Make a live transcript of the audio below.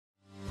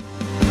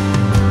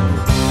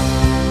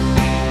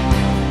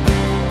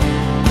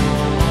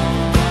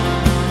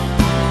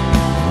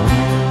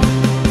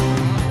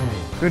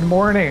Good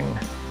morning.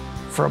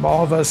 From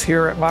all of us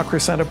here at La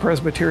Crescenta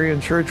Presbyterian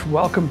Church,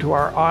 welcome to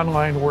our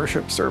online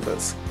worship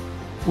service.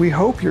 We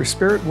hope your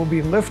spirit will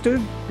be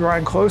lifted,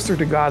 drawing closer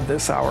to God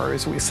this hour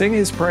as we sing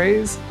His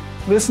praise,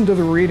 listen to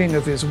the reading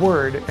of His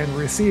Word, and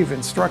receive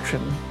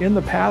instruction in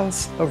the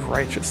paths of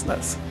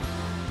righteousness.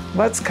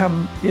 Let's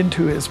come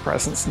into His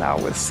presence now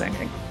with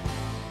singing.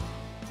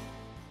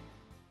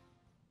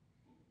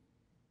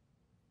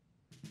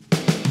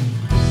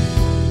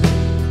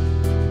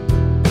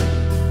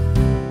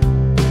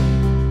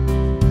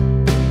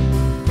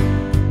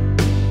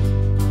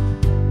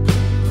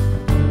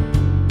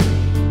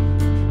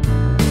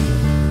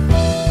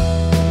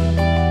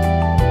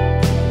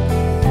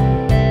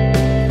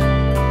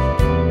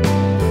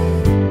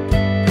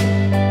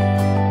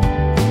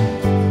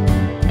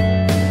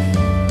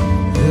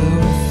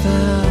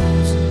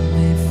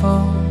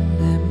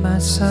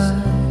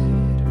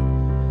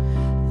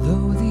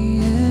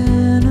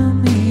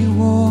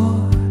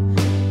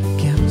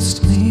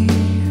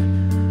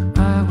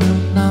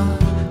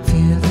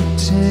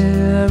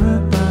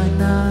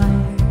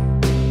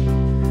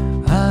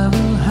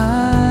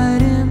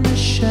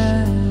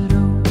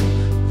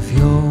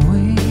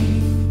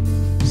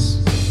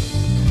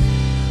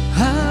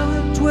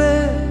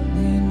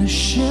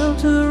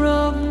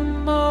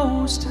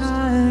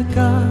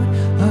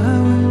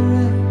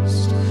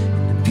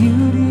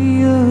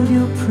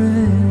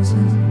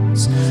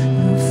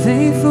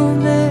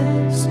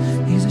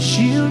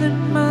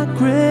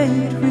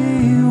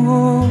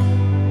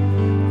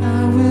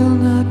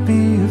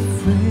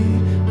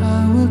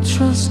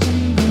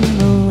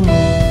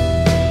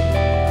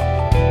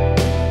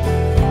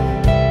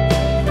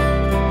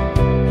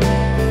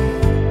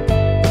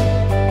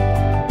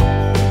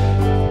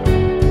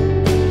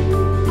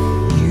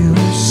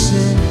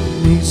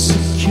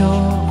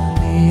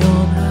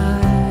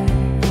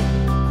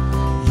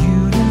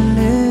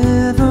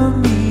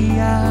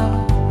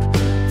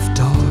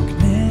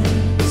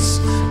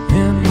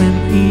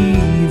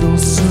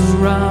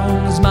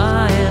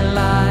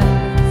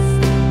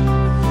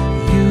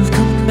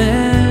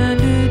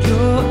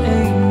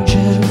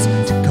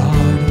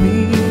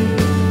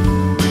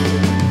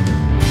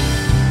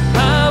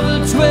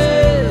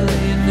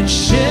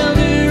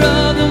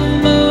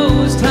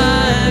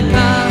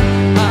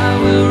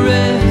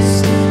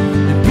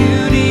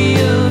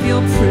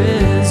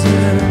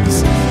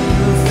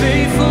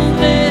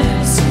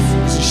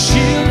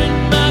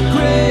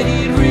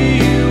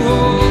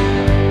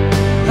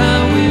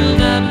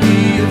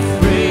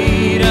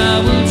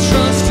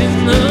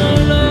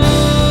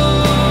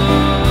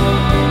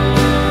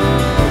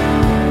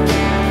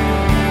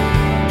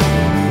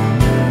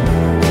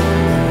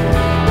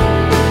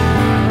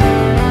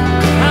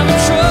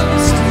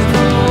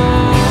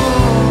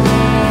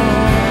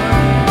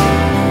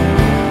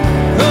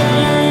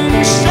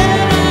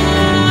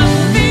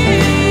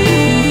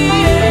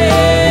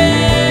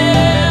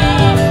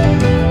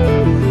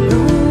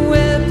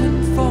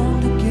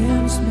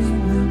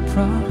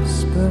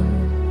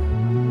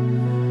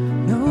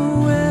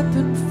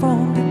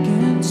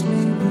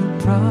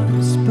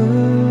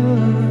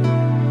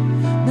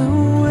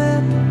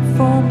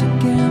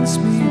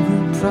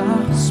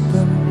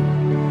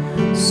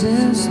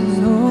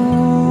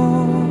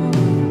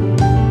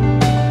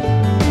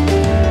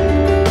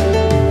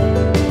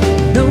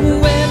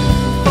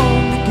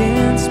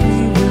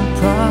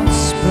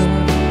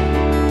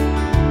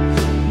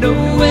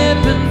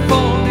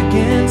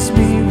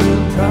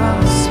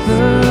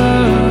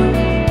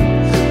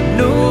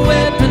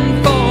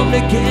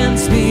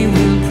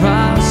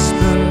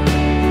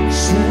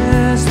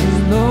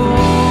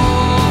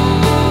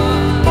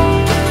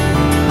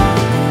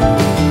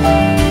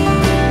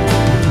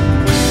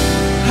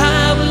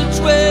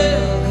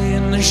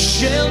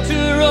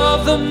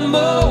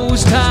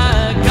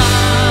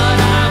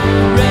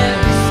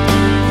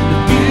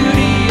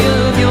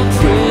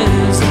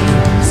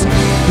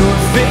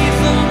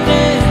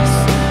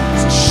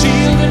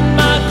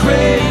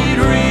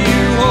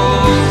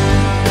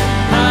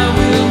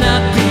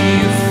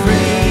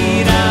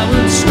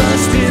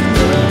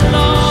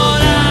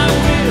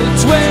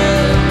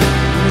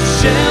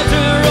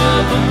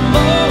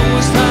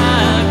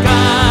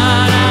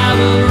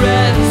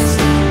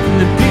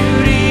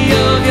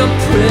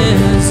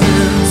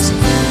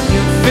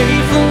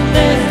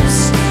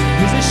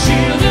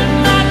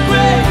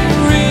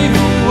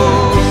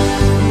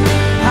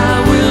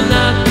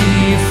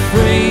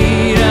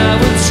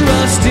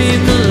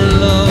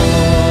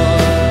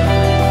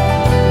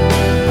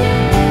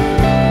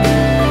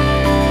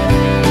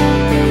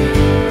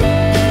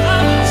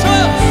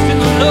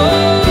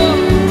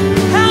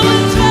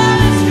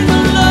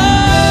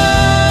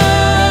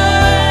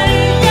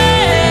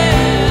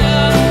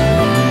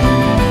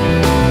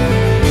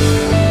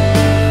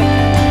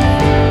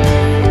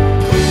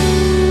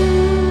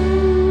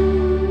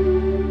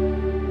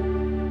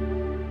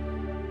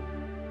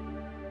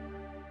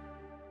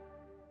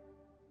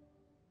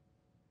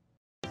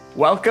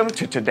 Welcome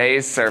to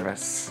today's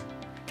service.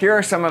 Here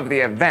are some of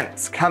the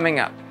events coming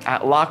up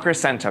at La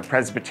Crescenta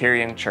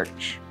Presbyterian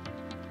Church.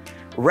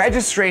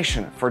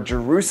 Registration for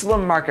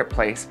Jerusalem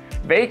Marketplace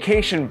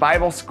Vacation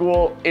Bible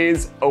School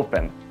is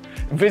open.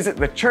 Visit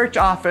the church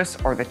office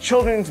or the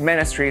Children's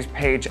Ministries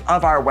page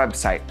of our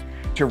website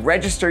to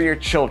register your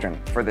children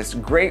for this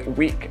great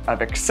week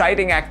of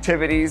exciting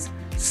activities,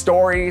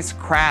 stories,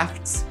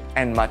 crafts,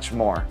 and much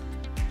more.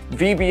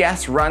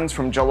 VBS runs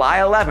from July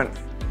 11th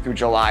through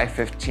July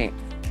 15th.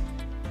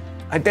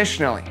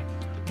 Additionally,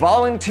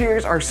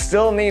 volunteers are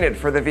still needed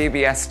for the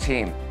VBS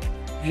team.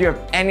 If you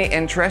have any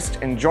interest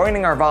in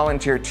joining our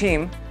volunteer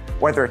team,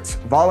 whether it's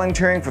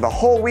volunteering for the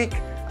whole week,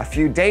 a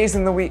few days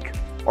in the week,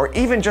 or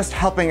even just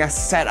helping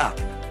us set up,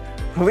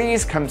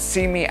 please come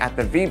see me at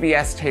the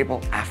VBS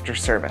table after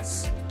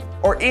service,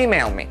 or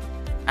email me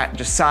at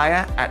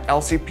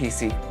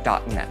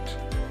josiah@lcpc.net.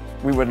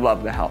 We would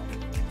love the help.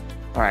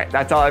 All right,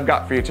 that's all I've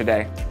got for you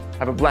today.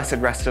 Have a blessed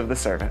rest of the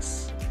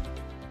service.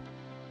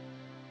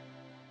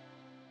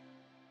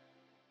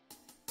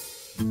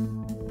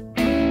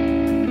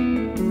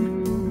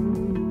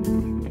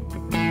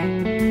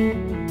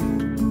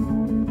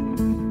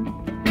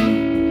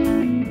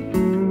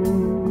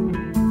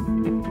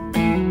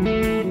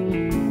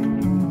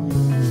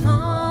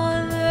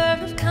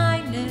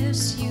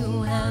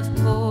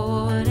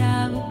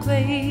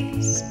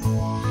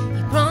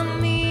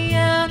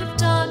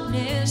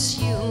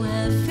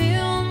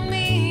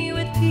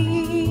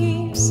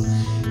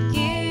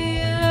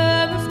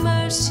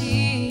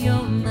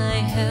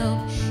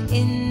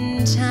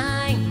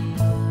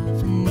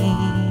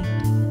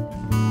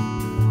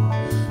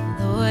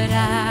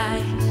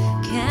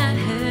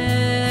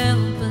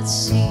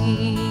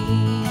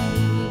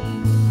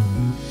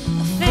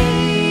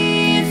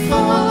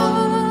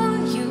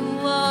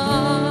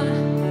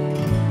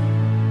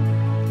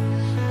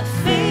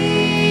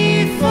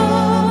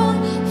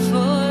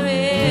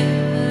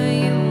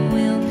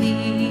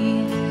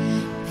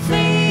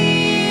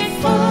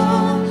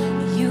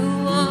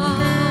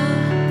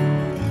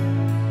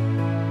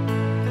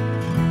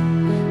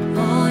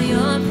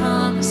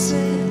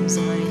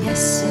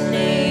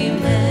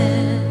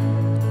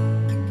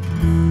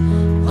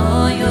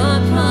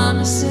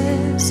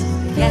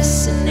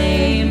 Yes and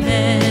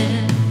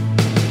amen.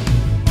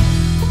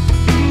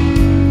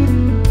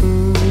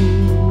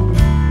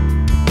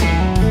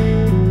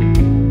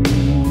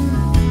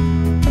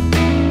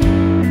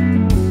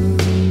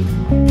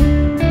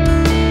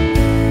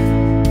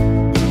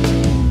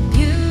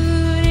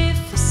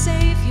 Beautiful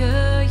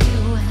Savior,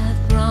 you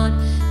have brought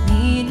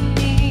me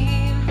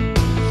near. You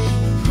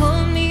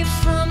pulled me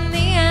from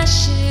the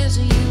ashes,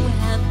 you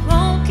have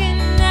broken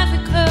every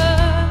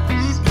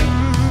curse.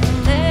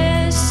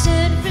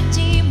 Blessed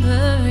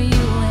Redeemer,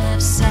 you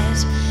have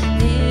set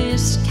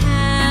this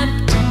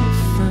captive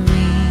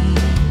free.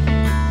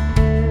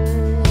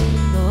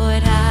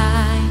 Lord, I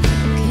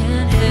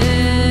can't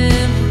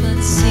help but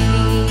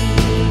see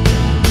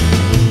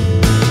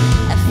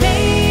how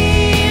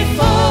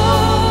faithful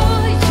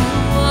you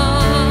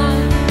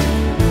are,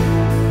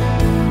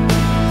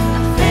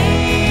 how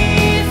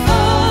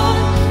faithful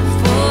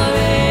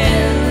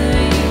forever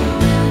you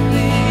will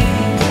be,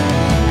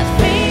 how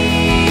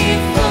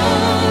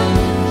faithful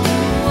you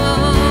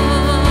are.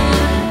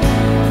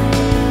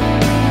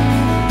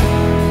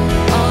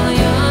 All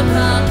your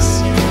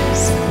promises,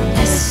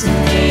 yes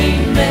and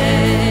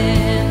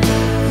amen.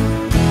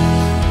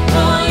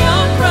 All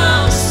your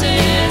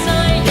promises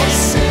are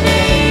yes and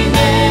amen. How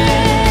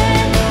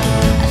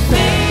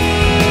faithful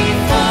you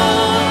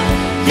are,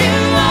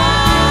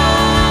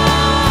 how faithful forever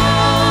you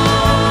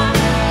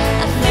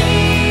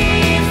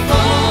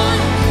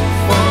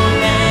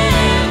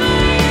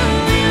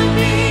will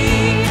be,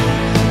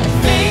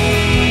 how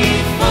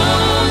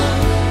faithful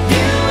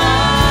you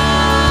are.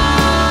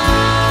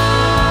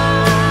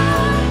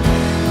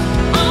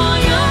 All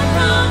your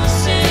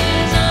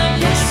promises are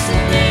yes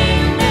and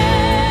amen.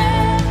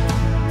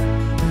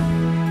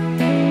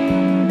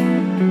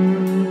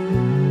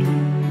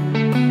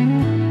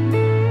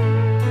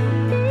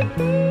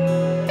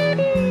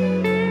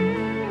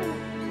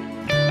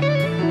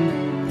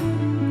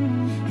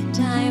 And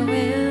I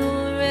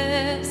will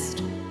rest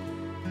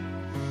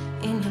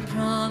in your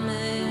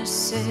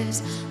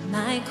promises.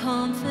 My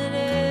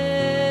confidence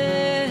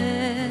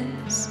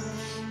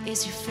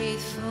is your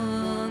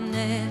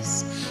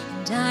faithfulness.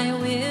 And I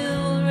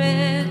will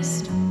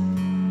rest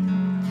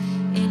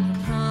in your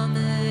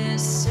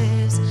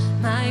promises.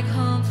 My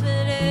confidence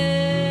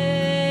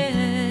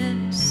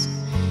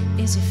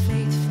is your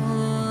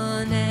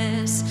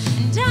faithfulness.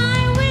 And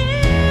I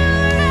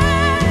will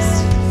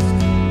rest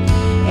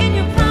in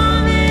your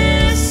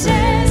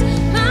promises.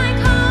 My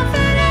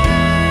confidence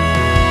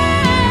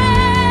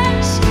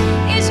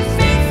is your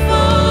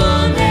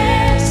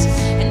faithfulness.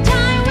 And I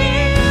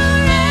will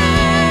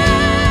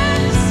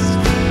rest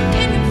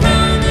in your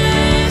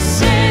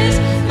promises.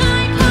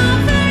 My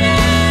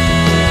confidence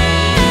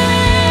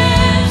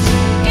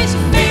is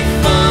your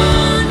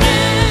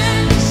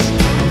faithfulness.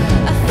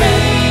 A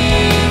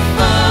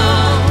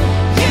faithful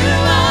you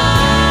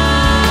are.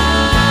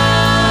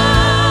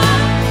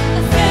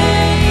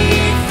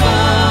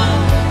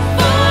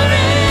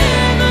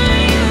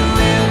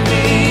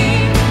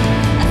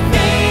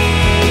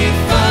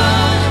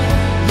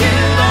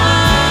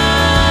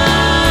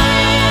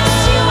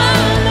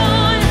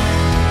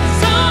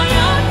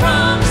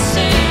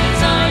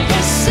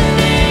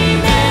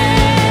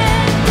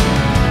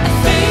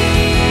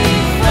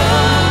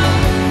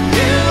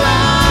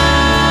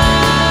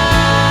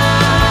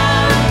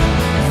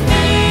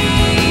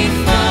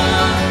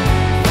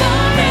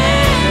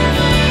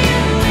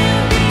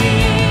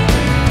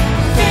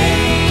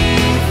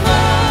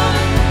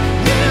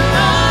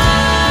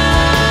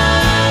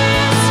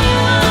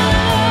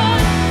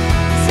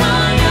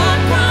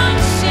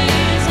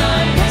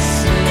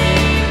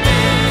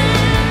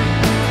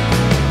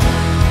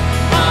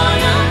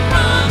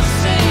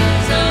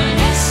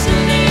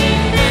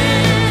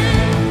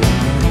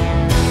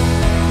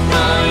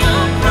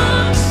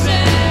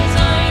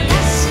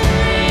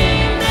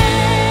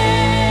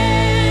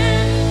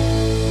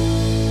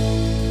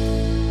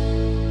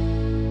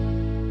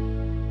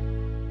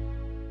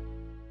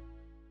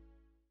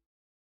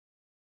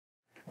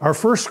 Our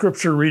first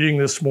scripture reading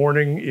this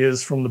morning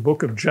is from the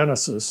book of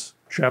Genesis,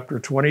 chapter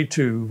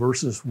 22,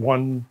 verses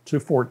 1 to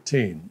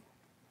 14.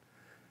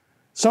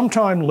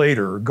 Sometime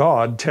later,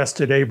 God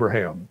tested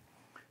Abraham.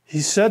 He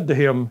said to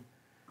him,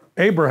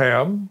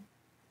 "Abraham."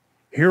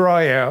 "Here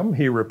I am,"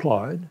 he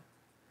replied.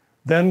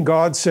 Then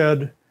God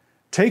said,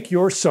 "Take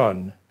your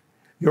son,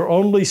 your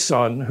only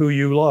son who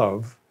you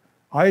love,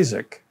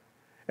 Isaac,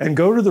 and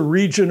go to the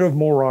region of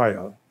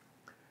Moriah.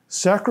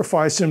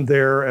 Sacrifice him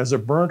there as a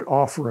burnt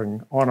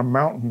offering on a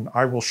mountain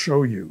I will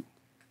show you."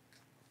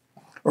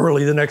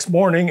 Early the next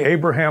morning,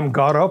 Abraham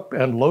got up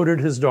and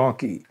loaded his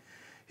donkey.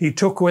 He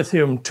took with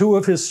him 2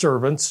 of his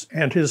servants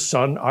and his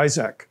son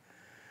Isaac.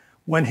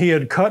 When he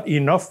had cut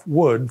enough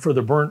wood for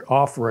the burnt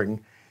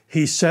offering,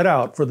 he set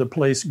out for the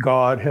place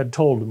God had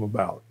told him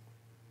about.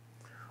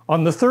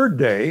 On the 3rd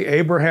day,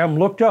 Abraham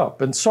looked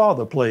up and saw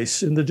the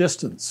place in the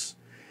distance.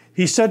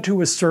 He said to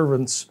his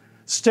servants,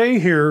 "Stay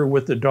here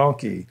with the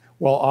donkey,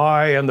 while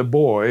I and the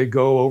boy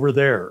go over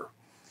there.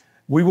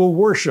 We will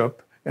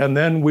worship, and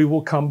then we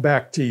will come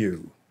back to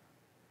you."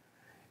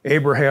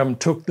 Abraham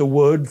took the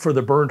wood for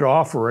the burnt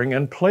offering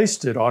and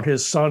placed it on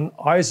his son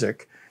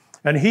Isaac,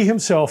 and he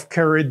himself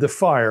carried the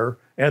fire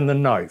and the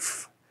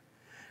knife.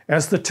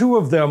 As the 2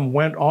 of them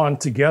went on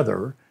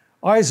together,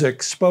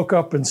 Isaac spoke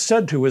up and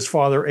said to his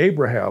father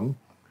Abraham,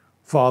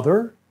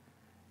 "Father?"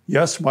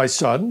 "Yes, my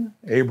son,"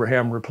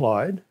 Abraham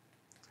replied.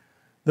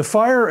 "The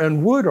fire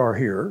and wood are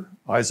here,"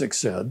 Isaac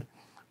said,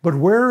 "but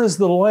where is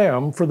the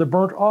lamb for the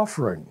burnt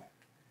offering?"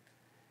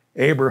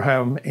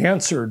 Abraham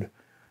answered,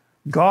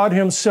 "God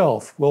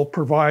himself will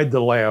provide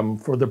the lamb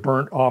for the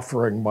burnt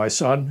offering, my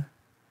son."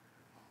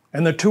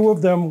 And the 2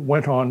 of them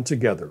went on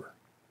together.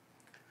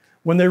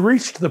 When they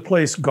reached the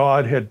place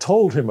God had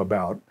told him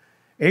about,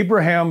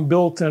 Abraham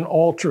built an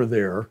altar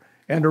there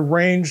and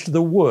arranged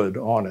the wood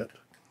on it.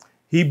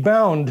 He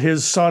bound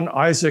his son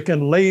Isaac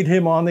and laid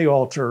him on the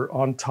altar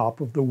on top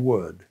of the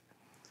wood.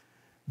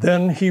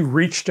 Then he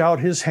reached out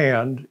his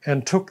hand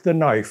and took the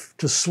knife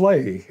to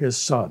slay his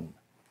son.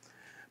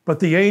 But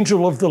the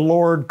angel of the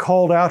Lord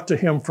called out to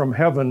him from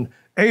heaven,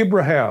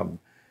 "Abraham,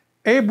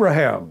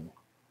 Abraham."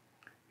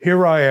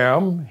 "Here I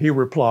am," he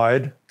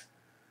replied.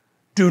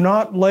 "Do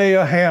not lay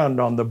a hand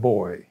on the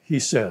boy," he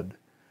said.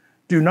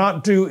 "Do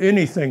not do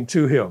anything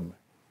to him.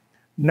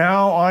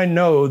 Now I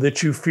know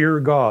that you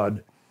fear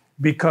God,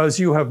 because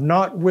you have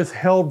not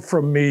withheld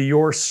from me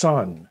your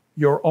son,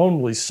 your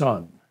only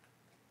son."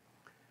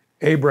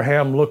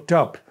 Abraham looked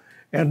up,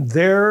 and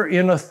there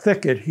in a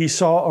thicket he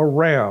saw a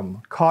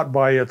ram caught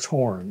by its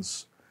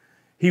horns.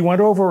 He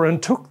went over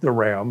and took the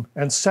ram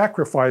and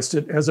sacrificed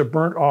it as a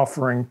burnt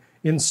offering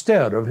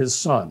instead of his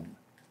son.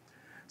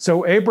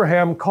 So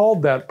Abraham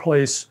called that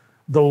place,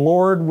 "The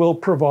Lord will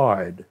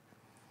provide."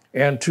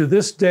 And to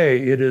this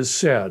day it is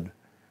said,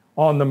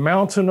 "On the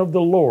mountain of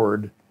the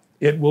Lord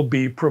it will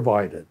be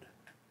provided."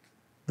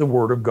 The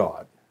word of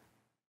God.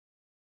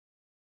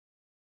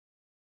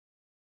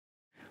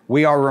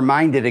 We are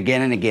reminded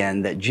again and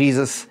again that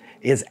Jesus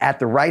is at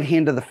the right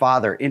hand of the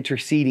Father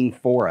interceding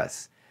for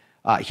us.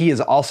 He is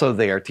also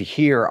there to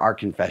hear our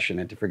confession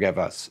and to forgive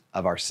us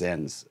of our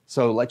sins.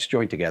 So let's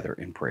join together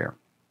in prayer.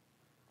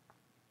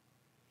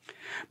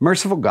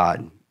 Merciful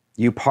God,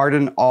 you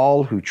pardon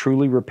all who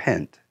truly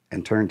repent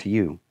and turn to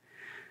you.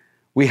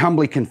 We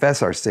humbly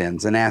confess our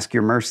sins and ask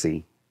your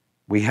mercy.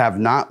 We have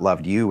not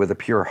loved you with a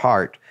pure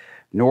heart,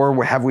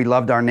 nor have we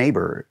loved our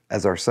neighbor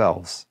as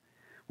ourselves.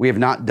 We have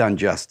not done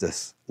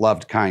justice,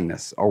 loved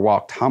kindness, or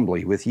walked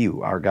humbly with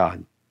you, our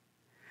God.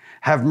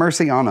 Have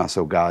mercy on us,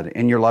 O God,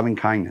 in your loving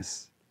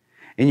kindness.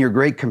 In your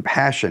great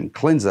compassion,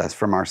 cleanse us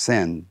from our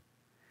sin.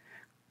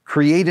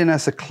 Create in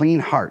us a clean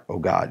heart, O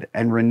God,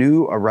 and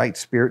renew a right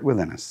spirit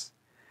within us.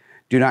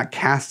 Do not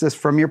cast us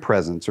from your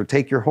presence or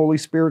take your Holy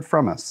Spirit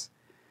from us.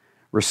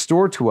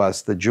 Restore to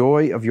us the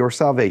joy of your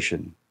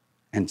salvation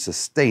and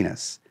sustain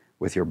us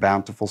with your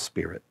bountiful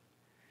Spirit.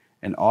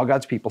 And all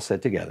God's people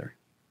said together,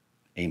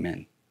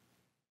 Amen.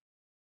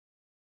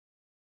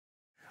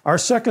 Our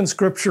second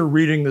scripture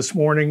reading this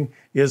morning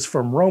is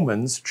from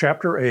Romans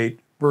chapter 8,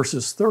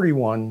 verses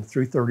 31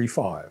 through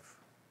 35.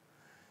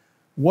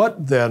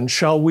 What then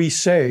shall we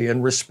say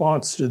in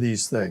response to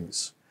these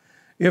things?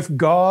 If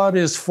God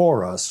is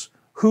for us,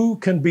 who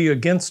can be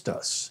against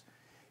us?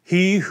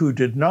 He who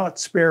did not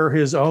spare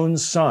his own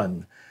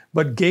son,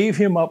 but gave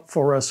him up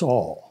for us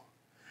all.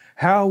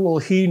 How will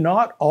he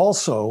not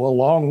also,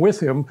 along with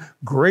him,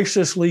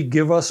 graciously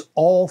give us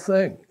all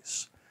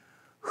things?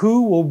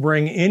 Who will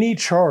bring any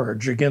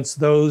charge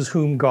against those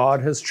whom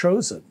God has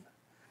chosen?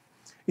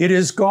 It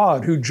is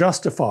God who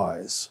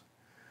justifies.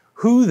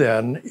 Who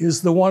then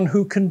is the one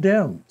who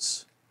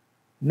condemns?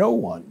 No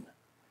one.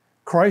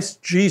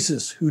 Christ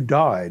Jesus, who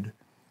died,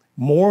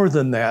 more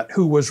than that,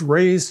 who was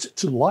raised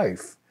to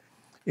life,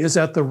 is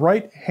at the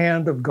right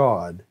hand of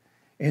God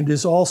and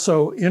is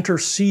also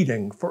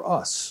interceding for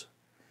us.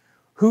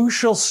 Who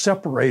shall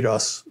separate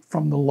us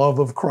from the love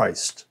of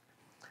Christ?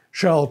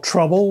 Shall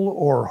trouble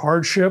or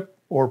hardship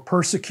or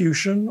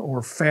persecution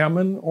or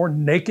famine or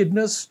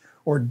nakedness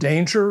or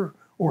danger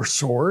or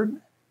sword?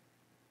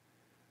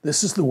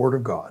 This is the Word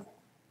of God.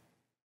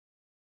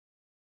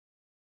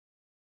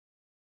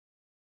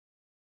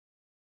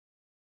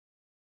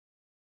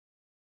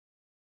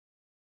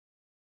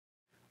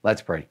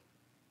 Let's pray.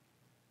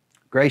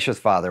 Gracious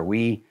Father,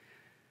 we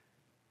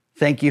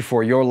thank you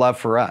for your love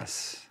for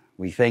us.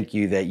 We thank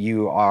you that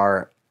you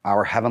are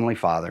our Heavenly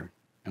Father.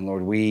 And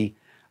Lord, we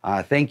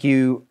thank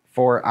you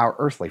for our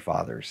earthly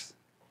fathers.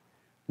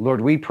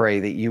 Lord, we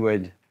pray that you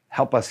would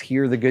help us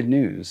hear the good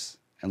news.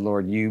 And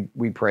Lord,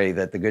 we pray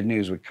that the good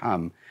news would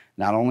come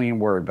not only in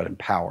word, but in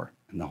power,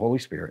 in the Holy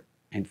Spirit,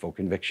 and full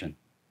conviction.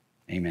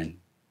 Amen.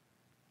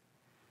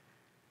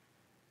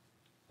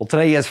 Well,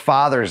 today is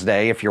Father's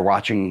Day. If you're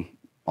watching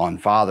on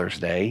Father's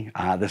Day,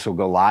 this will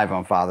go live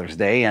on Father's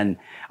Day. And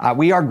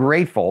we are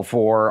grateful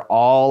for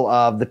all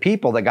of the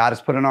people that God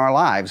has put in our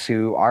lives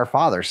who are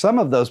fathers. Some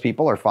of those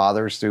people are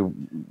fathers who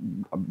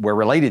we're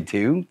related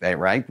to,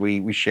 right?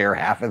 We share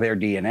half of their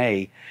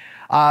DNA.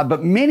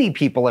 But many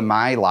people in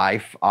my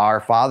life are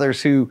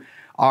fathers who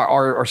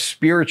are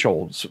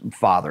spiritual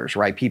fathers,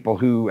 right? People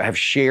who have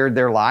shared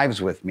their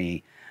lives with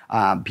me,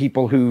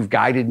 people who've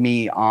guided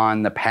me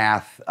on the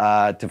path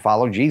to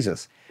follow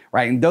Jesus,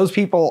 right? And those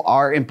people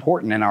are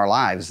important in our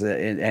lives.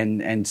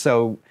 And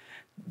so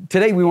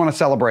today we want to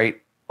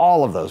celebrate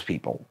all of those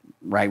people,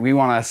 right? We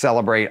want to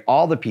celebrate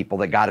all the people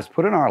that God has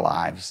put in our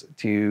lives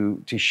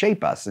to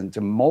shape us and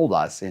to mold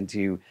us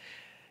into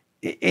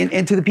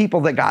the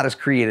people that God has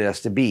created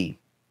us to be.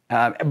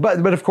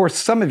 But of course,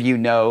 some of you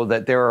know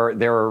that there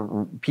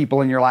are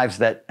people in your lives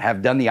that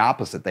have done the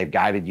opposite. They've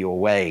guided you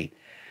away.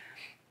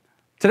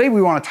 Today,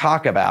 we want to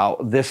talk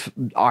about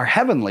our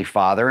Heavenly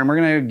Father, and we're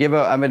going to give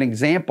an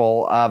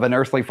example of an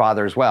earthly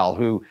father as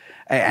well,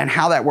 and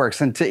how that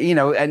works. And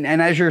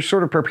and as you're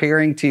sort of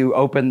preparing to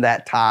open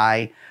that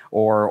tie,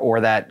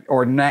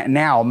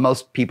 now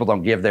most people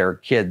don't give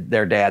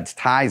their dads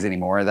ties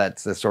anymore.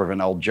 That's sort of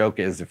an old joke,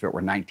 as if it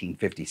were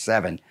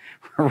 1957,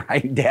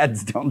 right?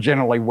 Dads don't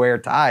generally wear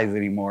ties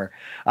anymore,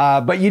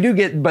 but you do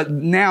get. But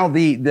now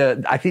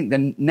I think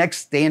the next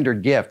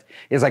standard gift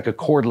is like a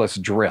cordless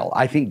drill.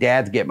 I think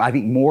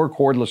more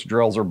cordless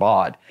drills are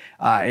bought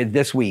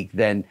this week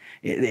than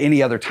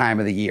any other time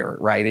of the year,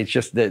 right? It's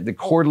just the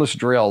cordless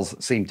drills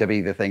seem to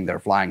be the thing that are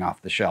flying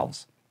off the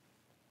shelves.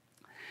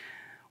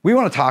 We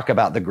want to talk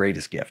about the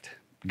greatest gift,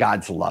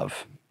 God's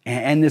love.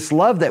 And this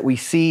love that we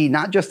see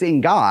not just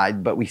in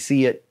God, but we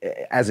see it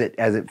as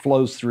it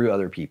flows through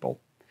other people.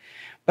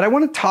 But I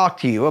want to talk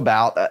to you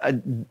about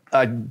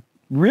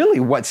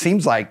really what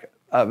seems like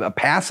a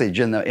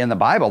passage in the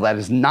Bible that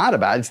is not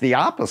about, it's the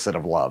opposite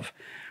of love,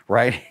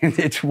 right?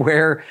 It's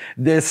where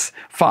this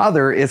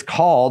father is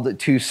called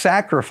to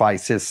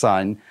sacrifice his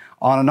son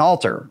on an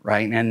altar,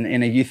 right?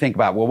 And you think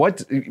about, well,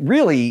 what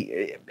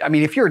really, I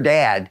mean, if you're a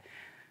dad,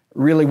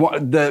 really,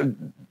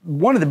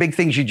 one of the big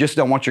things you just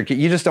don't want your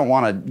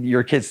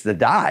kids to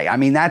die. I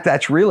mean,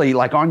 that's really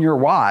like on your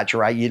watch,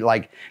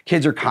 right?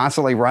 Kids are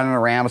constantly running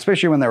around,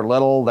 especially when they're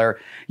little.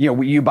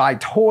 You buy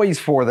toys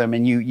for them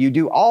and you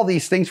do all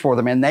these things for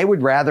them, and they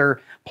would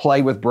rather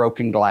play with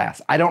broken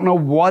glass. I don't know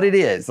what it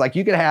is. Like,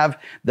 you could have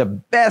the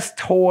best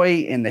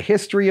toy in the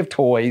history of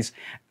toys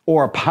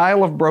or a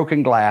pile of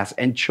broken glass,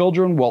 and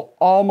children will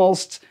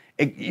almost,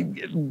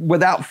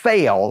 without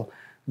fail,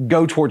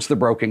 go towards the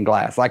broken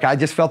glass. Like, I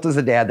just felt as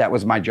a dad, that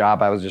was my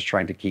job. I was just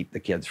trying to keep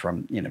the kids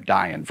from,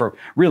 dying,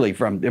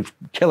 from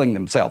killing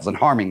themselves and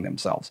harming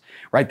themselves,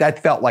 right?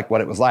 That felt like what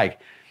it was like.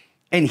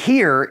 And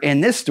here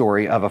in this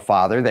story of a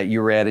father that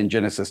you read in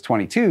Genesis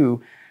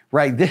 22,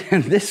 right?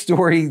 This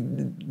story,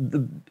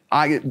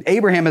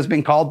 Abraham has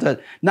been called to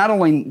not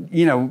only,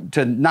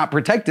 to not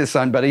protect his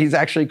son, but he's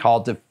actually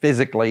called to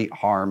physically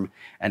harm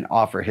and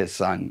offer his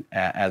son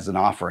as an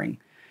offering.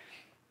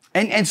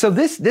 And so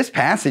this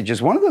passage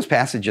is one of those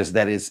passages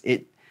that is,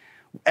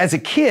 as a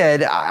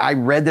kid, I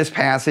read this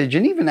passage,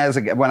 and even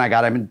when I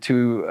got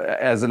into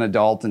as an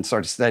adult and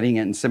started studying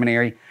it in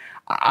seminary,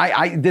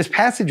 this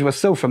passage was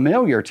so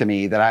familiar to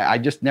me that I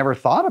just never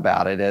thought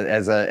about it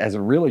as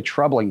a really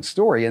troubling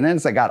story. And then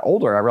as I got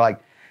older, I realized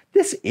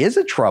this is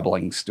a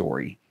troubling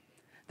story.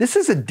 This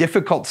is a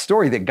difficult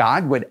story that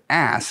God would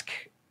ask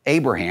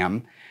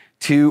Abraham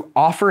to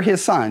offer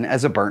his son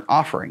as a burnt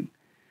offering.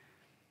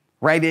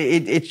 Right?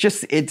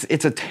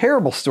 It's a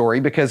terrible story,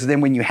 because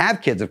then when you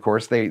have kids, of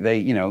course,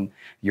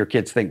 your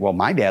kids think, well,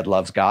 my dad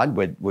loves God.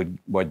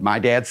 Would my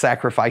dad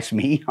sacrifice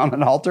me on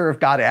an altar if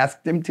God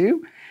asked him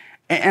to?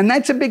 And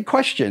that's a big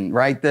question,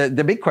 right?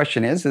 The big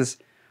question is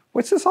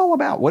what's this all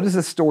about? What is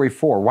this story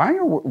for?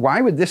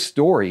 Why would this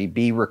story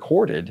be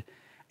recorded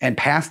and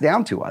passed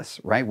down to us,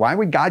 right? Why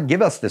would God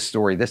give us this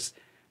story, this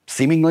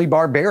seemingly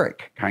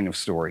barbaric kind of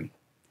story?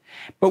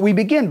 But we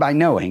begin by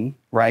knowing,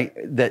 right,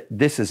 that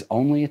this is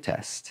only a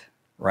test.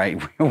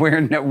 Right,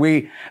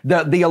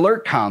 the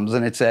alert comes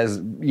and it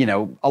says,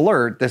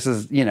 alert. This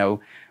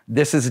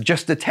is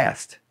just a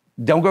test.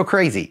 Don't go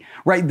crazy,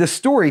 right? The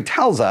story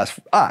tells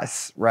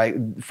us, right,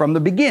 from the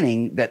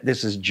beginning that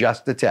this is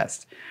just a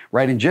test,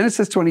 right? In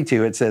Genesis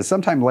 22, it says,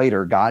 sometime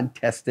later, God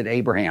tested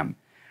Abraham,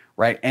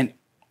 right?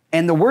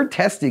 And the word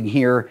testing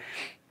here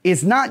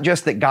is not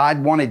just that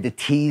God wanted to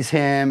tease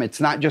him.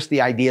 It's not just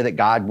the idea that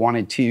God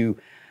wanted to,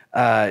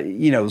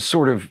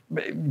 sort of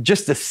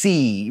just to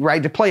see,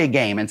 right? To play a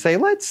game and say,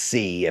 let's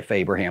see if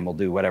Abraham will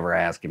do whatever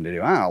I ask him to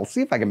do. I'll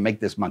see if I can make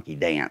this monkey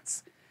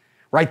dance,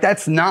 right?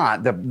 That's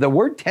not, the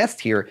word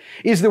test here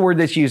is the word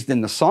that's used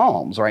in the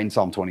Psalms, right? In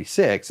Psalm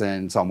 26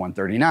 and Psalm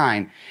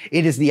 139.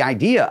 It is the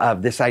idea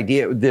of this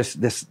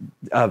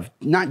of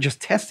not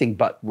just testing,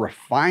 but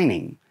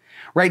refining,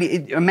 right?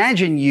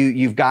 Imagine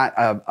you've got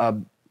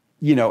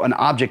an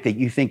object that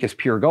you think is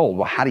pure gold.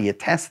 Well, how do you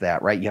test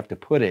that, right? You have to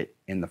put it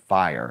in the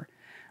fire,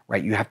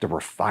 right? You have to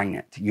refine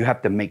it. You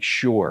have to make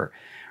sure.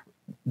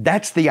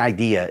 That's the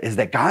idea, is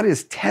that God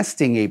is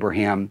testing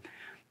Abraham.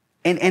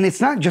 And it's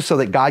not just so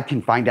that God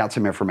can find out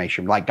some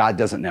information, like God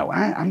doesn't know.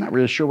 I'm not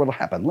really sure what'll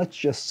happen. Let's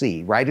just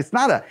see, right?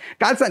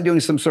 God's not doing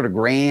some sort of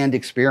grand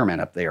experiment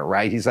up there,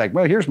 right? He's like,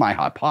 well, here's my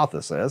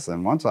hypothesis.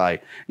 And once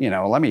let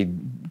me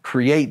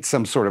create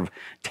some sort of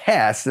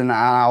test and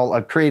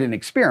I'll create an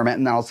experiment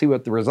and I'll see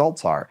what the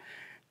results are.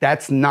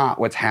 That's not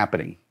what's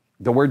happening.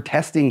 The word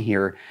testing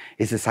here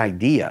is this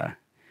idea.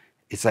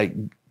 It's like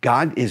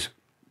God is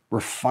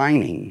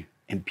refining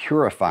and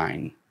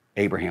purifying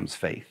Abraham's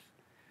faith.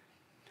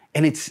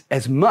 And it's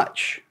as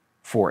much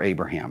for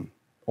Abraham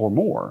or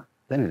more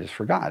than it is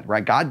for God,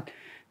 right?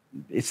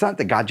 It's not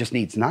that God just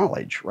needs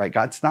knowledge, right?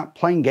 God's not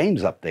playing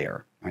games up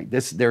there, right?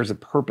 There's a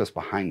purpose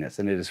behind this,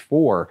 and it is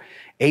for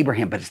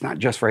Abraham, but it's not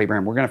just for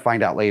Abraham. We're going to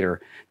find out later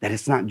that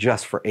it's not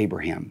just for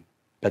Abraham,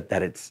 but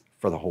that it's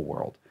for the whole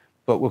world.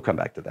 But we'll come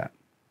back to that.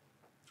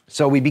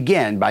 So we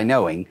begin by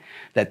knowing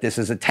that this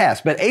is a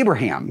test, but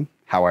Abraham,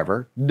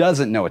 however,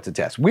 doesn't know it's a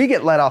test. We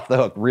get let off the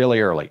hook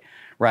really early,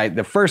 right?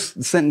 The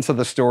first sentence of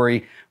the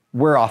story,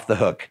 we're off the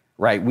hook,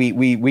 right?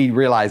 We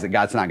realize that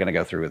God's not going to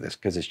go through with this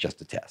because it's just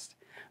a test.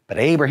 But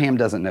Abraham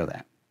doesn't know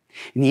that.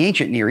 In the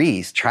ancient Near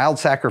East, child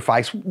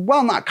sacrifice,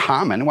 while not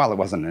common, while it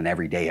wasn't an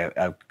everyday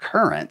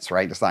occurrence,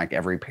 right? It's not like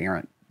every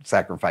parent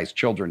sacrificed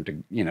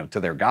children to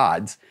their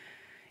gods.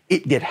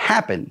 It did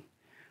happen,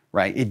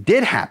 right? It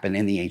did happen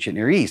in the ancient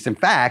Near East. In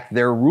fact,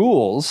 there are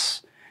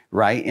rules,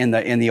 right, in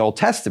the Old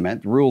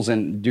Testament, rules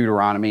in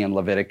Deuteronomy and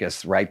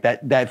Leviticus, right,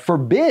 that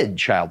forbid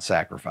child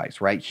sacrifice,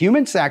 right?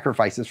 Human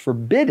sacrifice is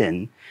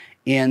forbidden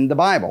in the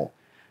Bible,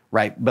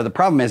 right? But the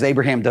problem is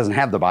Abraham doesn't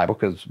have the Bible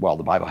because, well,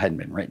 the Bible hadn't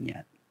been written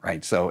yet,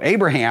 right? So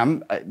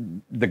Abraham,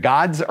 the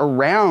gods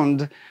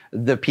around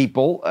the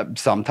people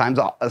sometimes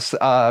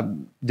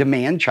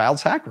demand child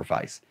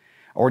sacrifice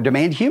or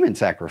demand human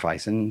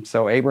sacrifice. And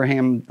so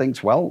Abraham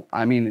thinks, well,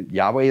 I mean,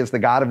 Yahweh is the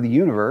God of the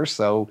universe,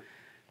 so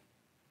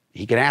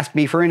he can ask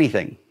me for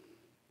anything.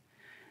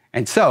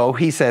 And so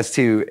he says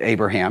to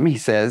Abraham, he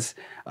says,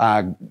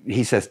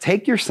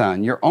 take your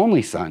son, your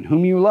only son,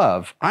 whom you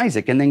love,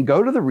 Isaac, and then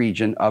go to the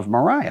region of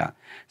Moriah.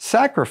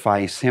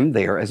 Sacrifice him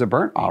there as a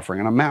burnt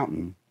offering on a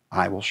mountain.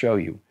 I will show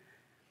you.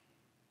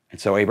 And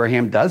so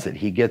Abraham does it.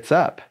 He gets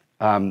up.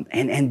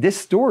 And this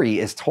story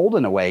is told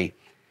in a way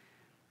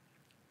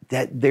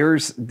that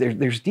there's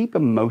deep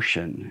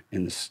emotion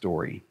in the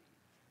story.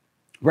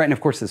 Right, and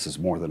of course, this is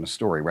more than a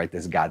story, right?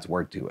 This is God's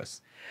word to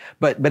us.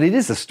 But it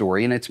is a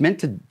story, and it's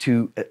meant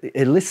to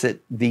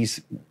elicit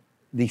these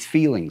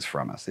feelings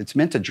from us. It's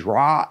meant to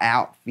draw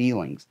out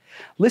feelings.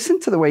 Listen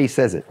to the way he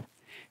says it.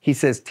 He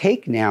says,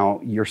 take now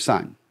your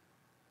son,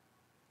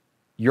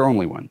 your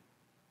only one,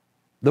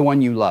 the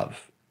one you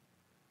love,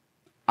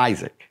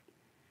 Isaac.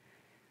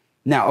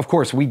 Now, of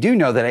course, we do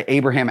know that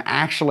Abraham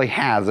actually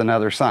has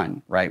another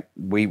son, right?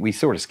 We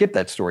sort of skipped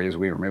that story as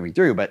we were moving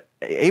through, but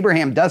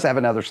Abraham does have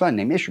another son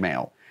named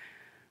Ishmael,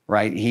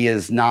 right? He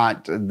is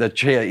not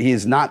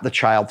the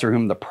child through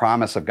whom the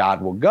promise of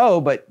God will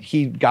go, but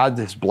God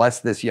has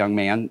blessed this young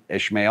man,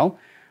 Ishmael,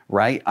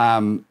 right?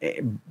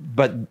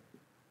 But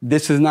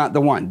this is not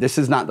the one. This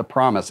is not the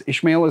promise.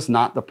 Ishmael is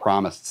not the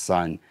promised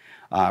son.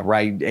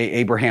 Right?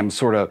 Abraham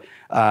sort of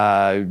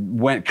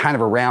went kind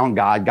of around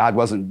God. God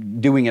wasn't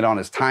doing it on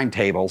his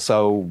timetable,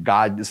 so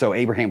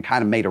Abraham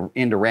kind of made an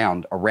end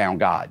around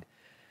God.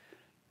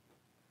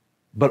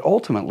 But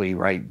ultimately,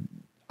 right,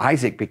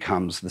 Isaac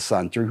becomes the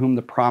son through whom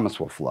the promise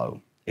will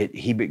flow.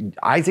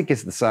 Isaac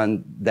is the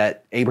son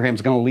that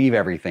Abraham's going to leave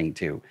everything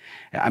to.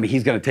 I mean,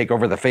 he's going to take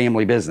over the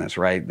family business,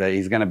 right?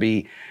 He's going to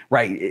be,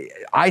 right,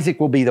 Isaac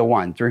will be the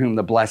one through whom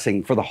the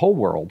blessing for the whole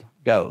world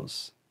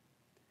goes.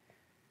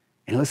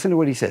 And listen to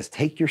what he says.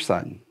 Take your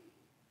son,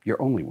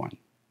 your only one,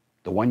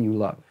 the one you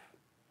love,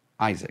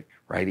 Isaac,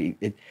 right?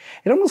 It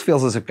almost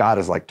feels as if God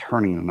is like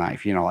turning the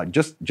knife, like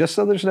just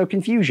so there's no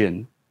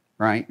confusion,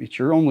 right? It's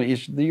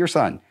your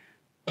son,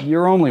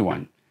 your only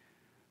one,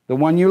 the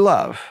one you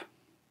love,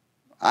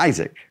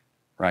 Isaac,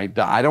 right?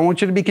 I don't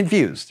want you to be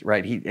confused,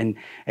 right? And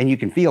you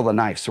can feel the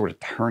knife sort of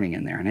turning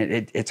in there.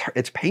 And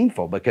it's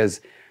painful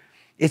because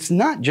it's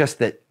not just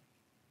that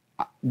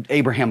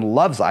Abraham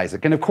loves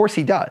Isaac, and of course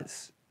he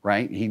does.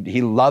 Right?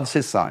 He loves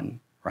his son,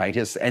 right?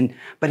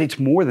 But it's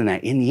more than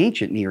that. In the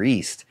ancient Near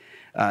East,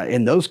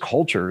 in those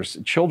cultures,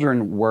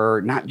 children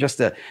were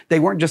they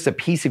weren't just a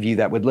piece of you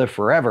that would live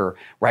forever,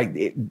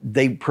 right?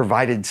 They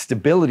provided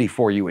stability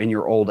for you in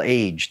your old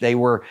age.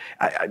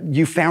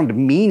 You found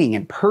meaning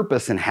and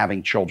purpose in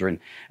having children,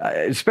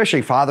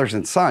 especially fathers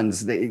and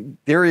sons. To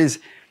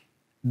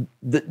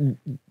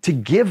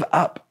give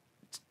up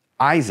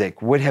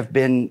Isaac would have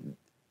been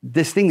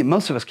this thing that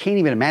most of us can't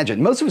even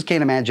imagine. Most of us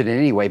can't imagine it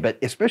anyway, but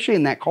especially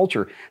in that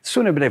culture, this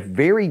would have been a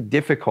very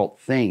difficult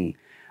thing,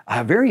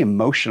 a very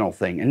emotional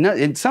thing. And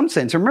in some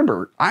sense,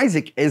 remember,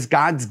 Isaac is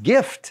God's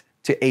gift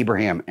to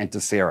Abraham and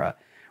to Sarah,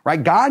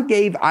 right? God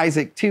gave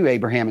Isaac to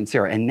Abraham and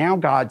Sarah, and now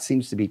God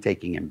seems to be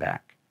taking him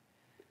back.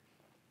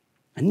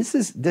 And this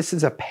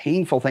is a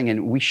painful thing,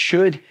 and we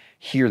should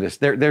hear this.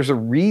 There's a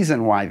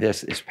reason why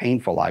this is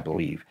painful, I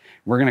believe.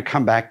 We're going to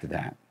come back to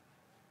that.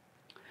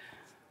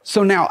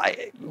 So now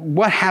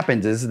what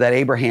happens is that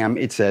Abraham,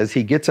 it says,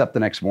 he gets up the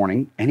next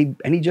morning and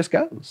he just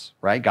goes,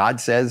 right? God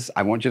says,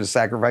 I want you to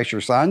sacrifice your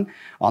son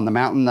on the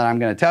mountain that I'm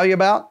going to tell you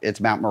about. It's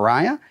Mount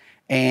Moriah.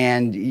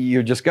 And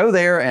you just go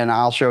there and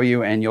I'll show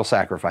you and you'll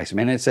sacrifice him.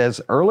 And it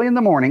says early in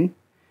the morning,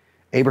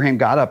 Abraham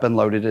got up and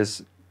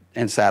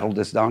and saddled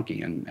his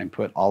donkey and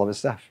put all of his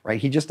stuff,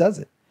 right? He just does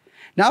it.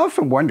 Now, I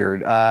often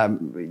wondered,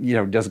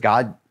 does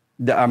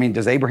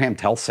Abraham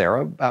tell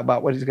Sarah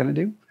about what he's going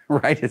to do?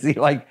 Right? Is he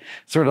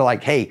sort of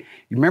like, hey,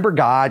 you remember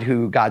God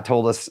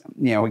told us,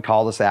 he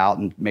called us out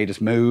and made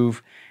us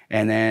move.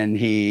 And then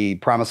he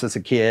promised us a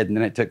kid. And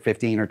then it took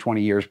 15 or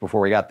 20 years before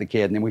we got the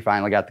kid. And then we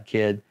finally got the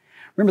kid.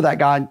 Remember that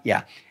God?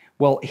 Yeah.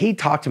 Well, he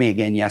talked to me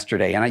again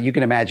yesterday. And you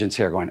can imagine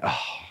Sarah going, oh,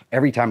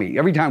 every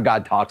time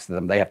God talks to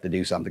them, they have to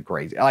do something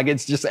crazy.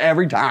 It's just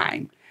every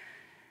time.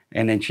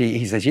 And then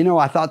he says,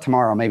 I thought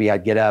tomorrow maybe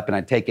I'd get up and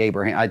I'd take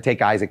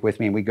Isaac with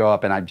me and we'd go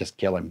up and I'd just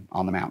kill him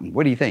on the mountain.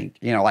 What do you think?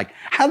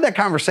 How'd that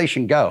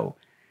conversation go?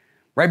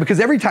 Right? Because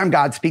every time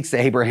God speaks to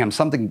Abraham,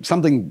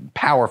 something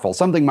powerful,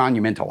 something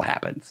monumental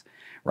happens,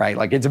 right?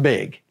 It's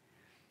big.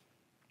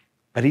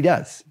 But he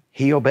does.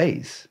 He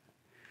obeys,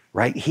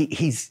 right?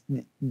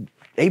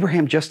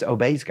 Abraham just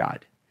obeys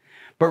God.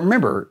 But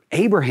remember,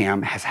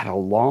 Abraham has had a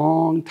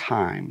long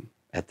time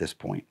at this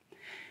point.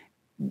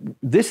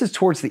 This is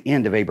towards the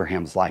end of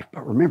Abraham's life.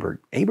 But remember,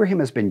 Abraham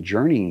has been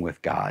journeying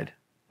with God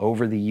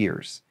over the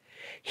years.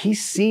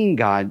 He's seen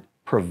God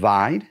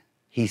provide.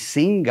 He's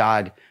seen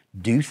God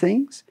do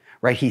things,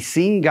 right? He's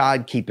seen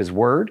God keep his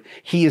word.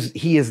 He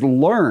has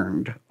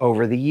learned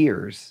over the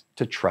years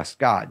to trust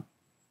God.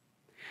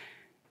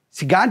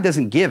 See, God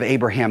doesn't give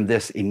Abraham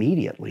this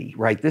immediately,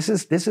 right? This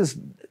is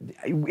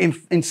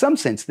in some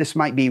sense, this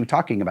might be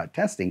talking about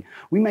testing.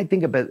 We might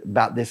think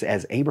about this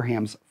as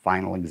Abraham's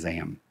final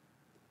exam.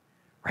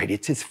 Right?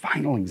 It's his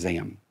final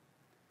exam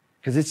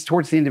because it's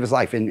towards the end of his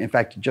life. And in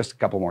fact, just a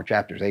couple more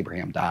chapters,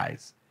 Abraham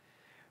dies,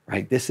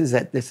 right? This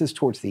is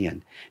towards the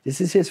end.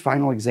 This is his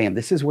final exam.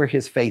 This is where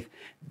his faith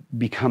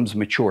becomes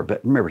mature.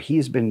 But remember, he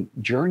has been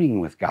journeying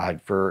with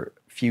God for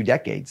a few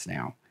decades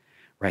now,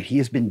 right? He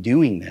has been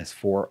doing this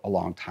for a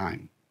long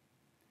time.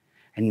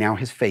 And now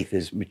his faith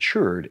is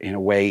matured in a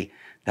way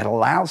that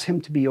allows him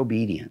to be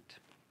obedient.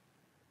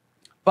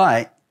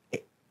 But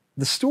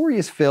the story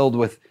is filled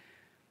with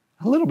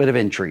a little bit of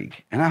intrigue.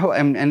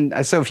 And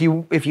so if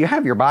you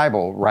have your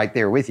Bible right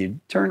there with you,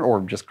 turn or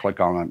just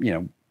click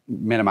on,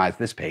 minimize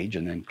this page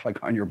and then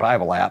click on your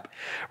Bible app,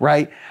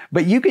 right?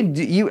 But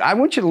I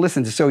want you to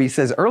listen to, so he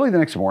says, early the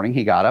next morning,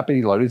 he got up and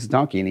he loaded his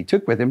donkey and he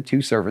took with him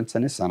 2 servants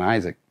and his son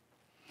Isaac.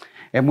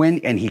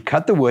 And he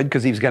cut the wood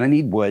because he was going to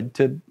need wood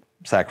to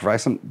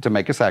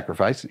make a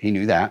sacrifice. He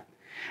knew that.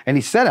 And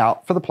he set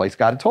out for the place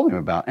God had told him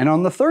about. And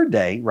on the 3rd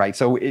day, right?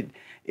 So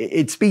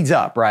it speeds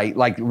up, right?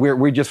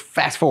 We just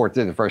fast forward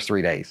through the first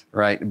 3 days,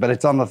 right? But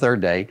it's on the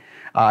 3rd day.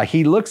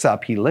 He looks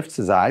up, he lifts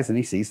his eyes, and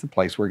he sees the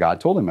place where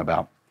God told him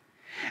about.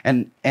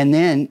 And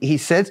then he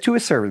says to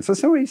his servants,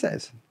 listen to what he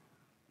says,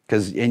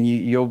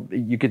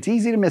 it's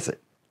easy to miss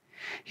it.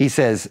 He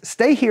says,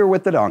 stay here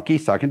with the donkey.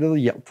 He's talking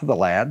to the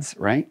lads,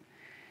 right?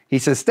 He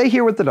says, stay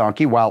here with the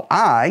donkey while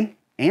I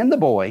and the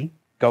boy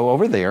go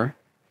over there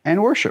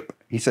and worship.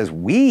 He says,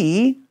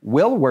 we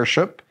will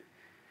worship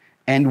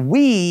and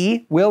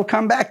we will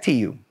come back to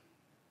you.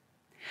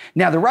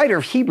 Now, the writer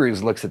of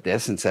Hebrews looks at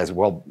this and says,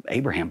 well,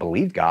 Abraham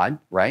believed God,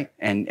 right?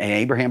 And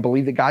Abraham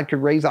believed that God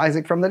could raise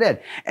Isaac from the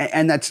dead.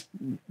 And that's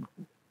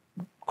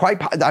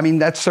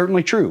that's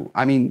certainly true.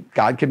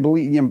 God can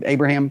believe,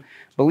 Abraham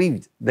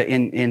believed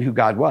in who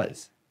God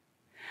was.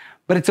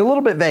 But it's a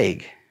little bit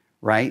vague,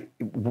 right?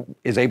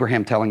 Is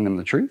Abraham telling them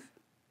the truth?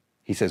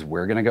 He says,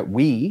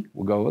 we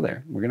will go over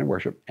there, we're going to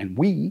worship, and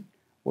we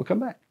will come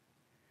back.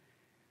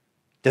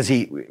 Is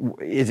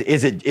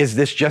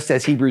this just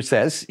as Hebrews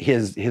says,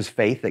 his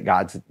faith that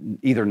God's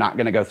either not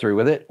going to go through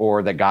with it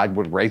or that God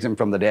would raise him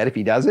from the dead if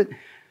he does it?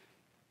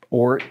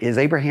 Or is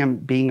Abraham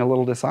being a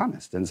little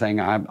dishonest and saying,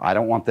 I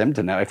don't want them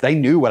to know. If they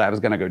knew what I was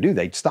going to go do,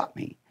 they'd stop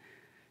me,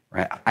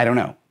 right? I don't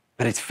know,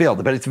 but it's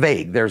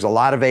vague. There's a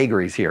lot of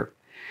vagaries here.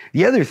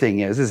 The other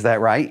thing is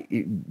that, right,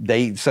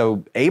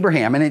 so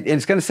Abraham, and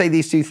it's going to say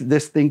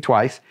this thing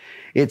twice.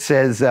 It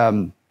says,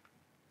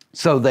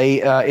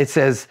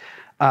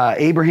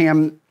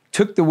 Abraham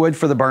took the wood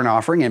for the burnt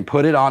offering and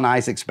put it on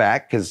Isaac's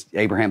back because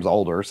Abraham's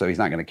older, so he's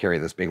not going to carry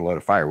this big load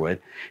of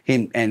firewood.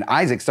 And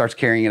Isaac starts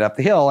carrying it up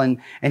the hill, and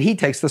he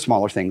takes the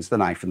smaller things, the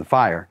knife and the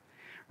fire,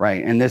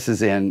 right? And this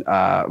is in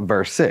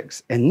verse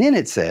 6. And then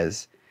it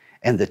says,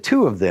 and the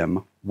two of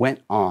them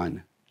went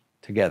on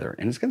together.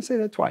 And it's going to say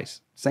that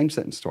twice, same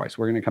sentence twice.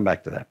 We're going to come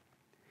back to that.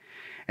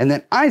 And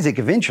then Isaac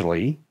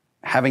eventually,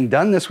 having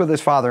done this with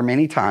his father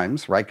many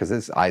times, right?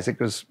 Because Isaac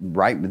was,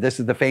 right, this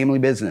is the family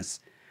business,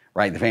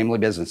 right? The family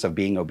business of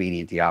being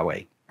obedient to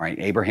Yahweh, right?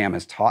 Abraham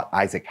has taught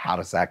Isaac how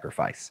to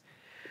sacrifice.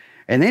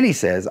 And then he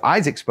says,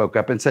 Isaac spoke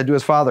up and said to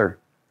his father,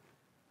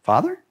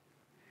 Father?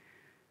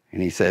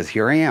 And he says,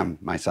 here I am,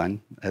 my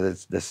son.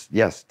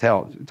 Yes,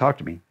 talk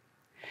to me.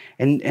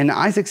 And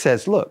Isaac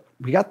says, look,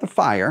 we got the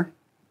fire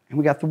and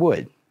we got the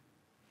wood,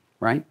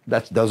 right?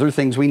 Those are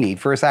things we need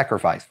for a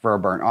sacrifice, for a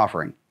burnt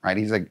offering, right?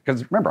 He's like,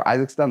 because remember,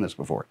 Isaac's done this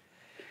before.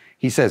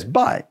 He says,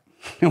 but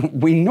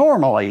we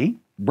normally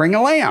bring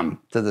a lamb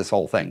to this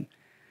whole thing,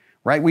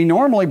 right? We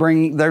normally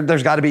bring,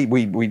 there's got to be,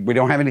 we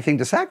don't have anything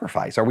to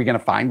sacrifice. Are we going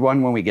to find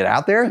one when we get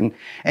out there?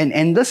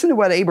 And listen to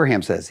what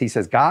Abraham says. He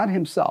says, God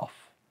himself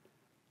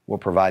will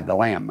provide the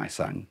lamb, my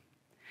son.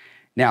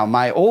 Now,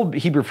 my old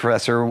Hebrew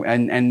professor,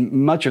 and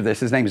much of this,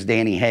 his name is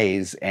Danny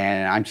Hayes,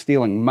 and I'm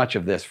stealing much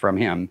of this from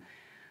him.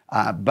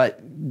 But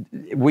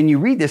when you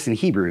read this in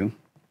Hebrew,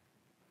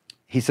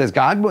 he says,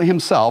 God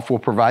himself will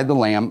provide the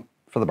lamb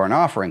for the burnt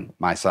offering,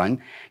 my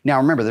son. Now,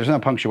 remember, there's no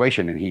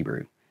punctuation in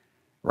Hebrew,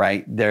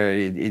 right?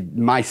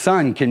 My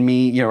son can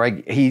mean,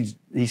 right?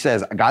 He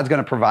says, God's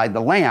going to provide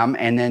the lamb,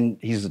 and then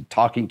he's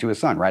talking to his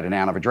son, right? A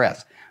noun of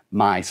address.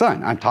 My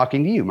son, I'm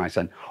talking to you, my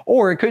son.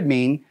 Or it could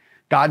mean,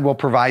 God will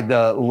provide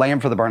the lamb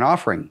for the burnt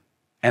offering,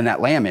 and that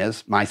lamb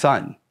is my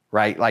son,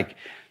 right?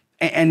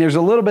 And there's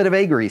a little bit of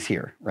vagaries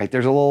here, right?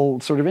 There's a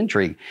little sort of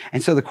intrigue.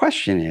 And so the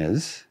question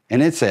is,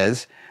 and it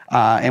says,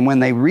 and when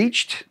they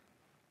reached,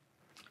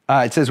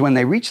 it says, when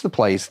they reached the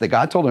place that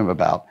God told him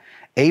about,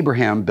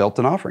 Abraham built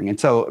an offering. And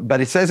so,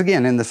 but it says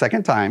again in the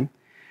second time,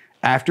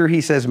 after he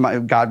says,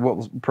 God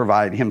will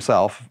provide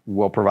himself,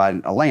 will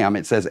provide a lamb,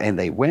 it says, and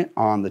they went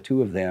on, the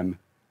two of them,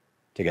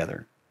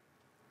 together.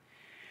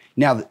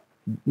 Now,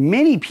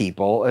 many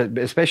people,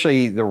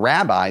 especially the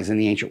rabbis in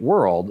the ancient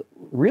world,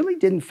 really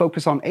didn't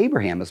focus on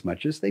Abraham as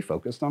much as they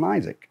focused on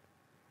Isaac.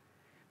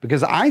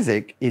 Because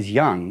Isaac is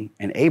young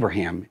and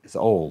Abraham is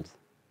old,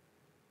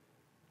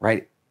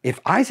 right? If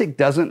Isaac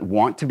doesn't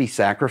want to be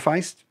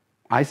sacrificed,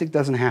 Isaac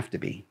doesn't have to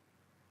be,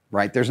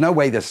 right? There's no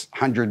way this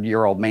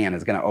 100-year-old man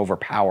is going to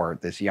overpower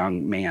this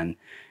young man,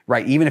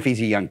 right? Even if he's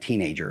a young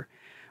teenager,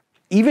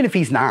 even if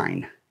he's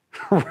 9,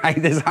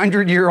 right? This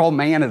 100-year-old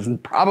man is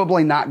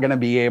probably not going to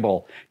be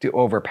able to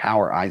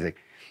overpower Isaac.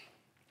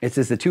 It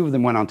says the two of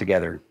them went on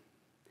together.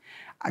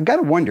 I got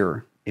to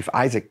wonder if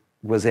Isaac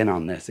was in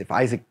on this, if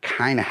Isaac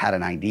kind of had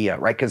an idea,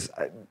 right? Because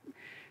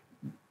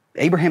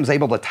Abraham's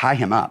able to tie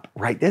him up,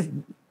 right?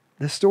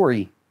 This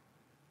story,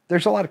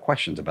 there's a lot of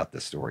questions about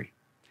this story.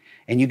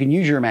 And you can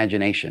use your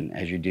imagination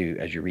as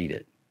you read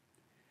it.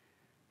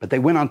 But they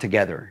went on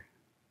together.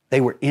 They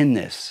were in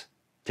this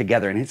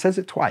together. And it says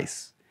it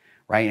twice,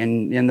 right?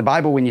 And in the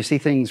Bible, when you see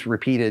things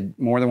repeated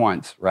more than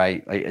once,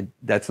 right?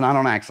 That's not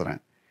on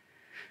accident.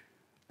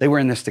 They were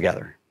in this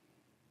together,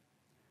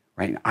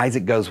 right? And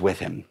Isaac goes with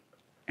him.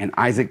 And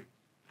Isaac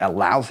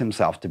allows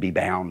himself to be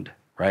bound,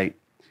 right?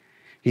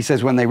 He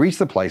says, when they reached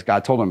the place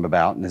God told him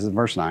about, and this is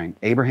verse 9,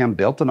 Abraham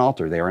built an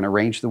altar there and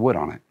arranged the wood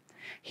on it.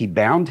 He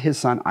bound his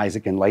son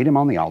Isaac and laid him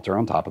on the altar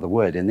on top of the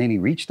wood. And then he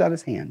reached out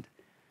his hand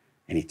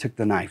and he took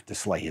the knife to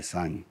slay his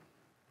son.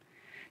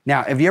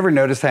 Now, have you ever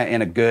noticed that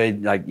in a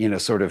good,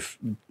 sort of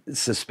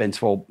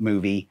suspenseful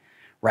movie,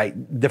 right?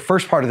 The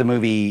first part of the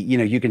movie,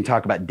 you can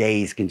talk about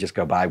days can just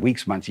go by,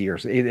 weeks, months,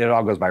 years. It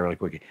all goes by really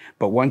quickly.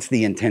 But once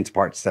the intense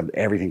parts,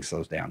 everything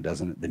slows down,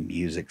 doesn't it? The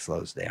music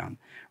slows down,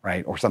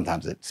 right? Or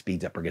sometimes it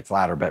speeds up or gets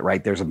louder, but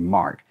right, there's a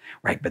mark,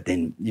 right? But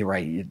then you're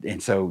right.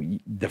 And so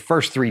the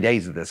first 3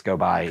 days of this go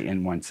by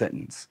in one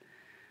sentence,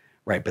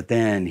 right? But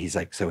then he's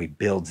like, so he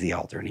builds the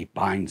altar and he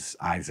binds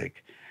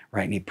Isaac,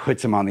 right? And he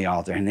puts him on the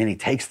altar and then he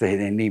takes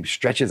and he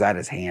stretches out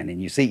his hand.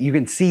 And you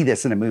can see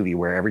this in a movie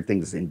where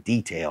everything's in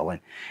detail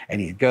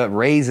and he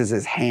raises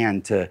his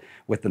hand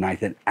with the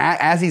knife. And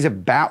as he's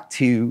about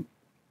to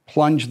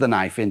plunge the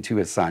knife into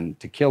his son,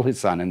 to kill his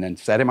son and then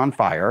set him on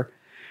fire,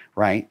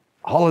 right?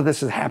 All of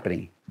this is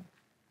happening.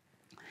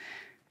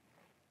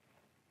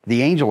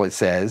 The angel, it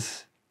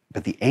says,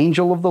 but the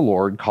angel of the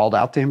Lord called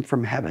out to him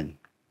from heaven,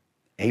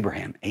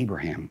 Abraham,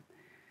 Abraham.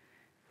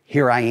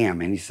 Here I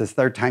am. And he says,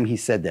 third time he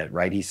said that,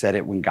 right? He said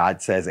it when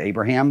God says,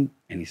 Abraham,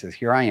 and he says,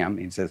 here I am.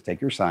 And he says,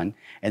 take your son.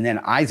 And then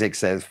Isaac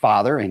says,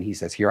 Father, and he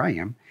says, here I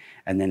am.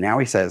 And then now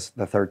he says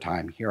the third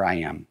time, here I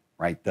am,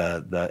 right?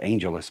 The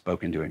angel has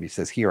spoken to him. He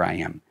says, here I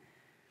am.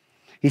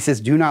 He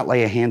says, do not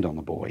lay a hand on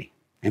the boy.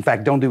 In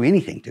fact, don't do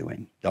anything to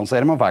him. Don't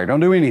set him on fire. Don't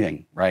do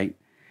anything, right?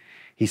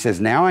 He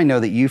says, now I know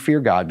that you fear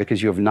God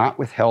because you have not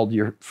withheld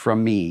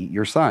from me,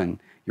 your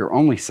son, your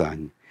only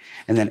son.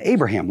 And then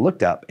Abraham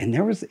looked up, and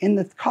there was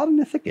caught in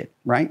the thicket,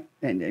 right?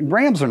 And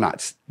rams are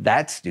not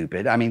that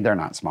stupid. I mean, they're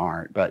not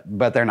smart,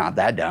 but they're not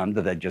that dumb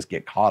that they just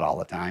get caught all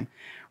the time,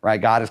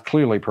 right? God has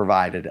clearly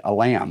provided a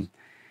lamb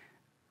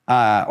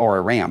or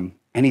a ram.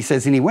 And he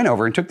says, and he went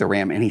over and took the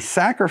ram, and he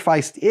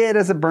sacrificed it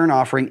as a burnt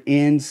offering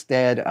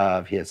instead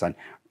of his son.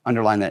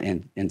 Underline that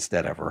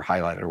instead of, or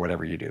highlight it, or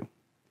whatever you do.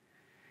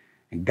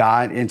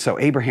 And so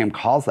Abraham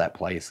calls that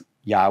place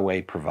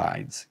Yahweh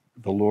provides.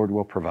 The Lord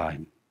will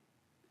provide.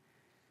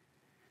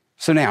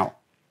 So now,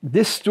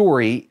 this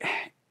story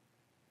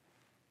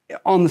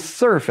on the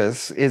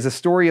surface is a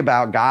story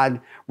about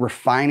God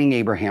refining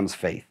Abraham's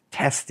faith,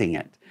 testing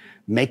it,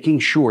 making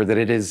sure that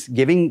it is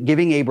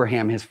giving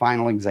Abraham his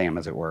final exam,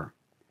 as it were.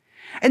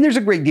 And there's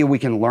a great deal we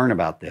can learn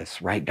about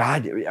this, right?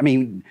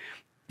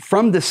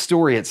 From this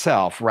story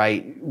itself,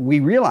 right, we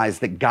realize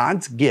that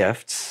God's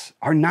gifts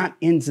are not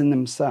ends in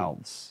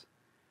themselves.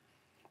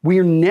 We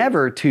are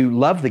never to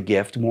love the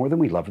gift more than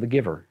we love the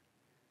giver.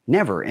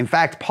 Never. In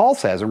fact, Paul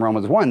says in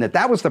Romans 1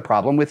 that was the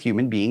problem with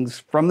human beings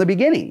from the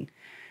beginning.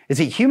 Is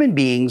that human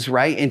beings,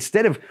 right,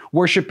 instead of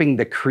worshiping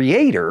the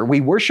Creator,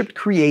 we worshiped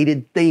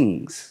created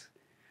things,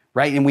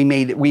 right? And we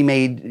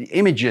made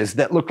images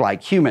that look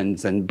like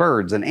humans and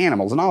birds and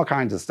animals and all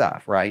kinds of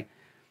stuff, right?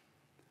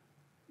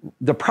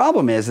 The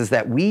problem is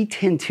that we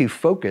tend to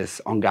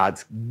focus on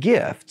God's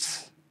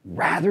gifts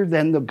rather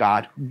than the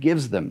God who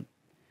gives them,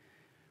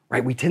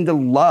 right? We tend to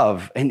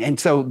love, and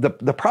so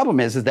the problem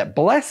is that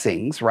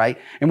blessings, right?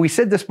 And we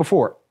said this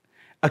before,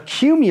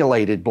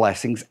 accumulated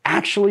blessings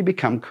actually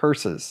become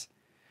curses,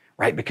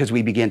 right? Because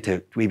we begin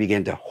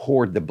to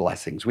hoard the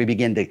blessings. We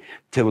begin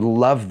to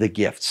love the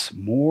gifts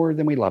more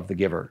than we love the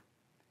giver.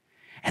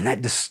 And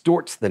that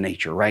distorts the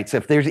nature, right? So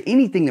if there's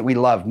anything that we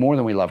love more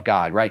than we love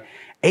God, right?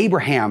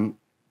 Abraham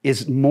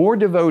is more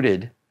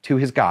devoted to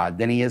his God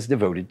than he is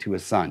devoted to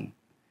his son.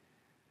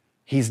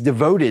 He's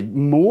devoted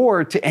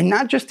more to, and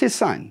not just his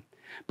son,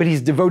 but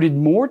he's devoted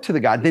more to the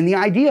God than the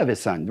idea of his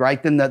son,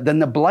 right? Than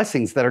the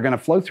blessings that are going to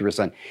flow through his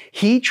son.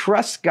 He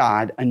trusts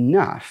God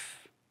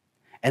enough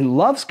and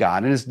loves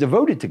God and is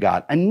devoted to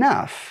God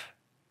enough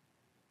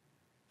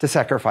to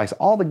sacrifice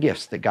all the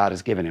gifts that God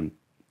has given him,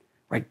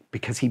 right?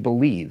 Because he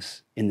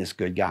believes in this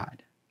good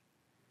God.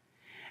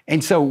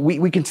 And so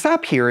we can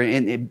stop here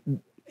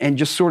and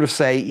just sort of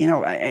say,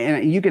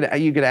 and you could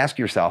ask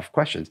yourself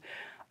questions.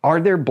 Are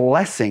there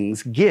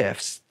blessings,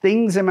 gifts,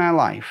 things in my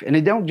life? And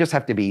it don't just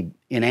have to be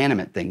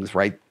inanimate things,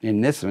 right? In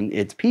this one,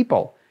 it's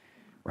people,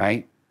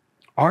 right?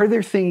 Are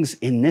there things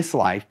in this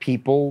life,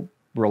 people,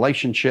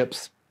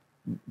 relationships,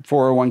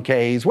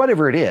 401ks,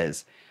 whatever it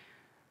is,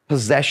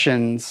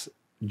 possessions,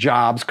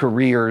 jobs,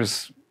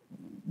 careers,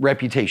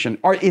 reputation,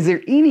 or is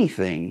there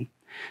anything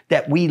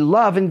that we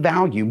love and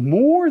value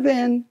more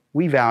than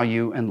we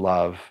value and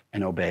love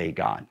and obey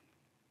God?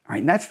 All right,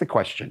 and that's the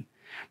question.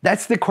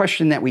 That's the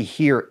question that we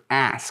hear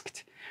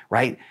asked,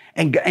 right?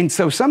 And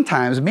so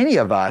sometimes many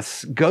of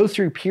us go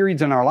through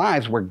periods in our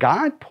lives where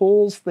God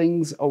pulls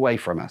things away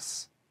from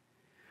us,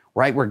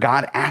 right? Where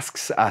God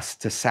asks us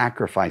to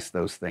sacrifice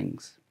those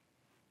things.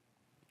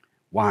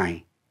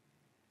 Why?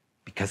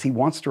 Because he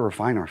wants to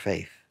refine our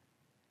faith.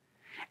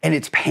 And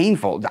it's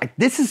painful.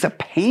 This is a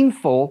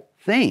painful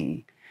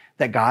thing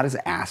that God has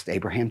asked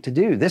Abraham to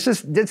do.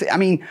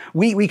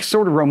 We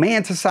sort of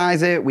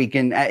romanticize it. We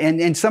can,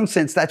 and in some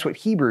sense, that's what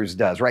Hebrews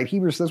does, right?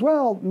 Hebrews says,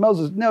 well,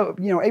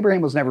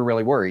 Abraham was never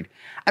really worried.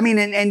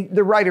 And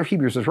the writer of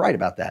Hebrews was right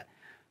about that.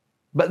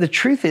 But the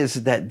truth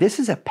is that this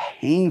is a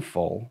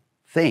painful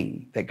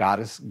thing that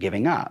God is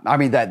giving up.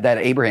 That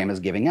Abraham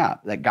is giving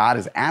up, that God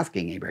is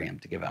asking Abraham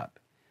to give up.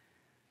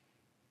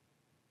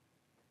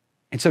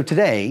 And so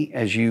today,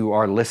 as you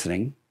are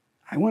listening,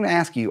 I want to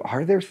ask you,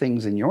 are there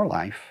things in your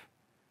life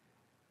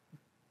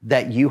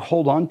that you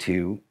hold on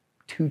to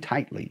too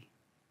tightly?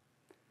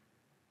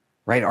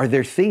 Right? Are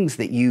there things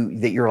that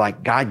you're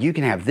like, God, you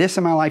can have this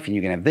in my life, and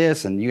you can have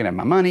this, and you can have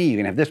my money, you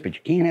can have this, but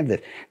you can't have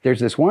this. There's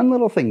this one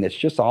little thing that's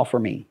just all for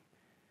me.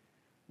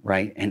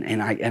 Right?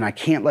 And I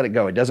can't let it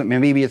go. It doesn't,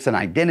 maybe it's an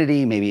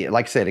identity, maybe,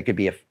 like I said, it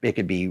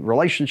could be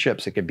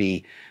relationships, it could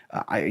be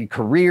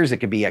careers, it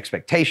could be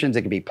expectations,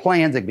 it could be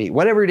plans, it could be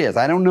whatever it is.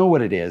 I don't know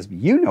what it is.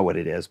 You know what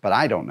it is, but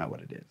I don't know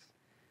what it is.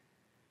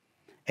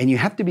 And you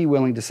have to be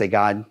willing to say,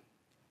 God,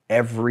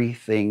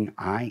 everything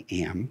I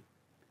am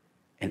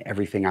and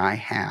everything I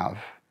have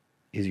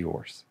is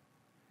yours.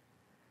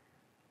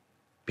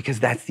 Because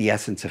that's the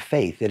essence of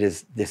faith. It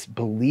is this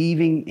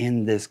believing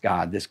in this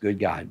God, this good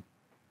God.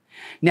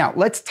 Now,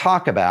 let's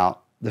talk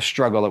about the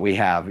struggle that we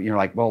have. You're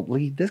like, well,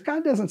 Lee, this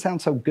God doesn't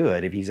sound so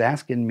good if he's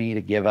asking me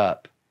to give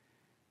up.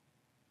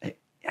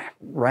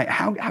 Right?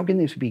 How can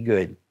this be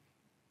good?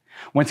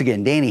 Once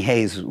again, Danny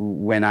Hayes,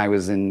 when I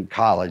was in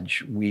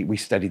college, we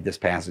studied this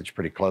passage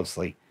pretty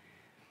closely.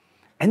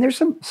 And there's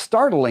some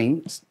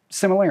startling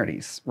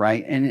similarities,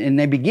 right? And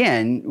they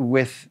begin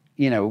with,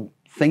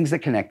 things that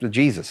connect with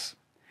Jesus.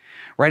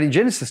 Right, in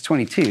Genesis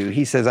 22,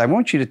 he says, I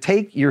want you to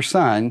take your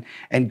son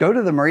and go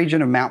to the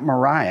region of Mount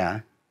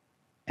Moriah,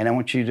 and I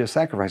want you to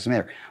sacrifice him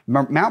there.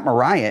 Mount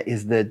Moriah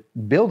is the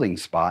building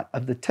spot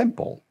of the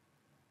temple,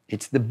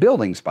 It's the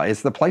building spot.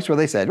 It's the place where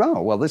they said,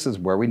 oh, well, this is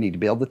where we need to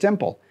build the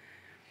temple.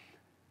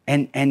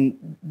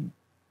 And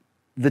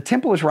the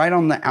temple is right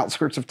on the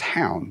outskirts of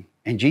town,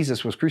 and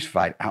Jesus was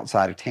crucified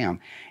outside of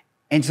town.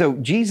 And so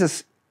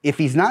Jesus, if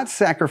he's not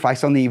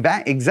sacrificed on the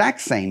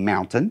exact same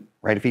mountain,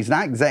 right? If he's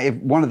not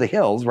one of the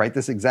hills, right?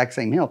 This exact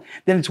same hill,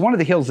 then it's one of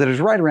the hills that is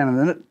right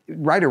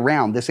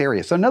around this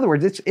area. So in other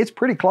words, it's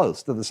pretty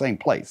close to the same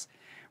place,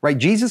 right?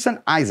 Jesus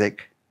and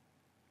Isaac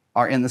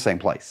are in the same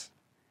place.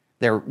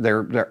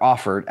 They're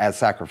offered as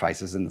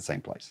sacrifices in the same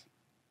place.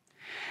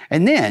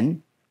 And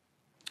then,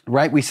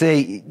 right, we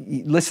say,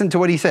 listen to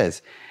what he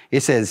says.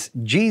 It says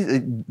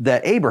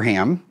that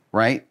Abraham,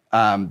 right,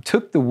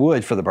 took the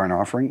wood for the burnt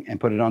offering and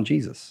put it on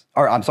Jesus.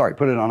 Or I'm sorry,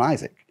 put it on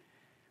Isaac,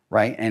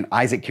 right? And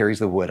Isaac carries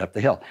the wood up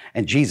the hill.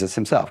 And Jesus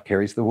himself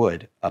carries the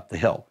wood up the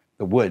hill,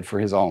 the wood for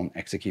his own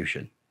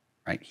execution,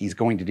 right? He's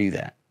going to do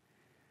that.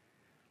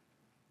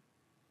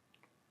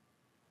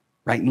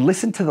 Right, and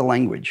listen to the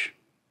language.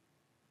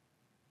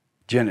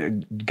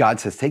 God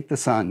says, take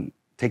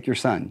your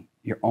son,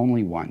 your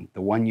only one,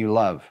 the one you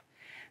love.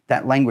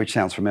 That language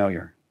sounds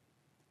familiar,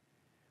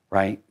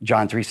 right?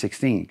 John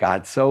 3:16,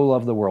 God so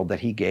loved the world that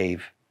he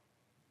gave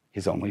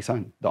his only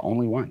son, the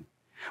only one,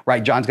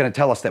 right? John's going to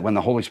tell us that when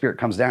the Holy Spirit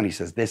comes down, he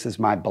says, this is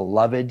my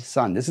beloved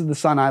son. This is the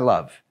son I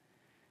love.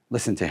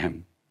 Listen to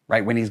him,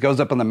 right? When he goes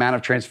up on the Mount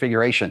of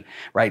Transfiguration,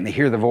 right? And they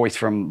hear the voice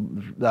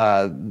from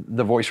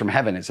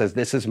heaven. It says,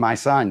 this is my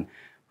son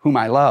whom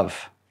I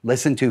love.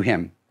 Listen to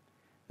him.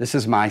 This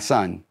is my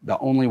son, the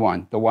only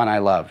one, the one I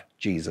love,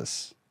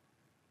 Jesus.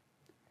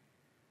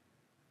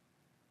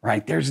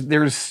 Right?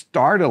 There's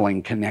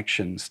startling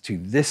connections to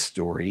this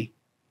story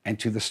and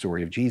to the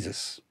story of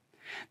Jesus.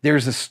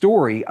 There's a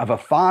story of a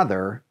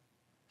father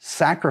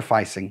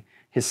sacrificing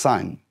his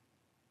son.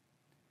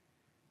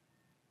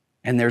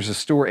 And there's a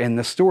story in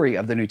the story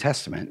of the New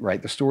Testament,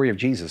 right? The story of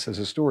Jesus is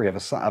a story of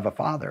a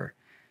father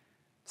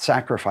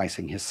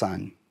sacrificing his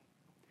son.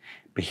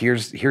 But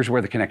here's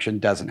where the connection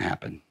doesn't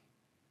happen.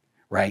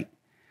 Right?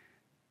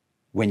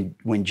 When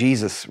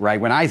Jesus, right,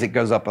 when Isaac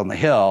goes up on the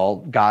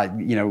hill,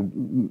 God,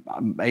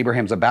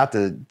 Abraham's about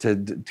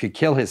to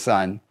kill his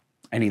son,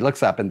 and he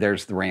looks up and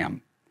there's the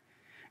ram.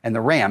 And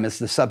the ram is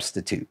the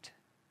substitute.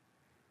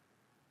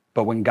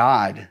 But when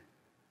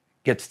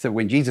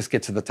Jesus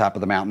gets to the top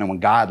of the mountain and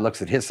when God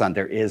looks at his son,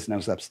 there is no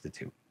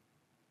substitute.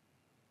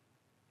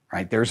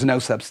 Right? There's no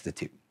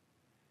substitute.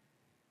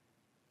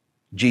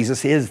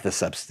 Jesus is the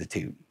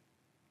substitute.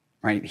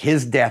 Right?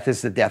 His death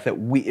is the death that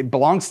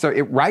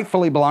it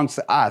rightfully belongs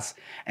to us,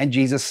 and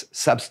Jesus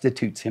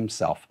substitutes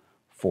himself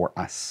for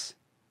us.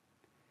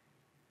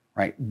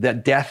 Right? The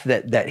death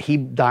that he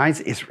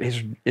dies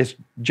is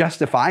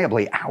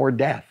justifiably our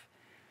death.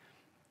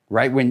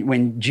 Right?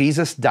 When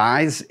Jesus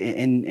dies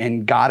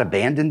and God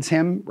abandons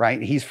him,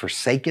 right? He's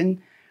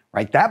forsaken,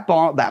 right? That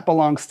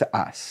belongs to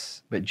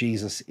us, but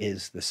Jesus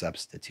is the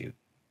substitute.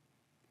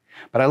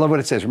 But I love what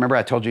it says. Remember,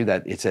 I told you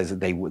that it says that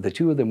the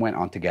two of them went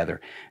on together.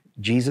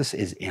 Jesus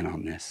is in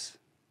on this.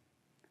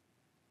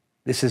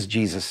 This is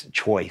Jesus'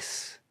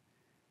 choice.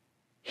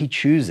 He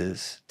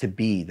chooses to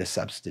be the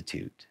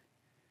substitute.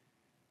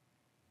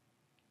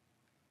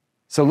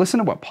 So listen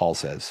to what Paul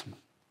says.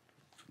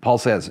 Paul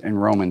says in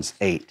Romans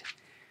 8,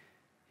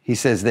 he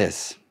says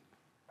this,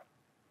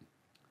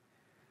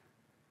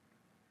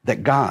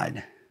 that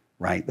God,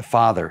 right, the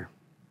Father,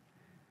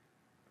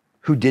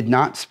 who did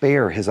not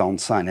spare his own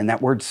son. And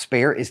that word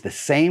spare is the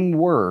same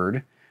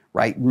word,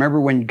 right? Remember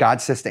when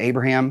God says to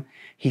Abraham,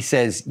 he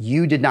says,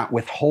 you did not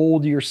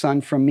withhold your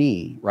son from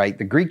me, right?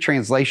 The Greek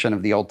translation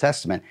of the Old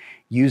Testament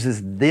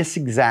uses this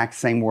exact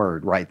same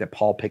word, right, that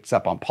Paul picks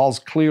up on. Paul's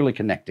clearly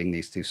connecting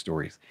these two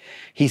stories.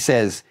 He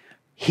says,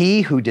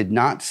 he who did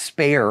not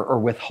spare or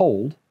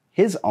withhold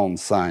his own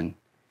son,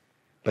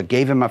 but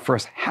gave him up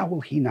first, how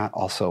will he not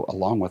also,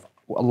 along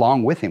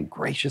with him,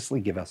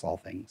 graciously give us all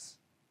things?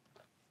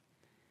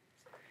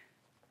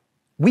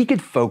 We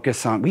could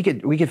focus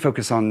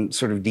on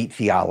sort of deep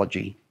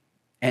theology,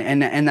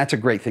 and that's a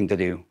great thing to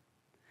do.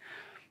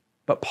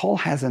 But Paul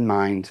has in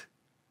mind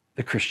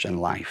the Christian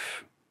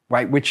life,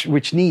 right?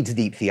 Which needs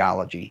deep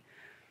theology.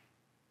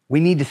 We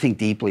need to think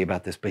deeply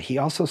about this, but he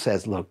also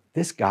says, look,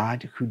 this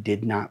God who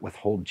did not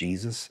withhold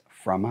Jesus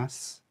from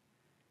us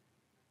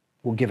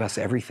will give us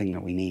everything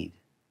that we need.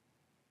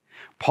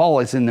 Paul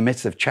is in the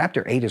midst of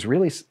chapter 8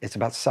 it's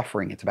about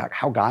suffering. It's about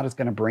how God is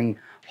going to bring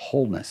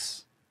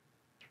wholeness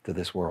to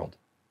this world.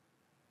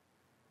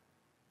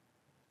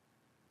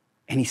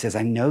 And he says,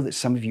 I know that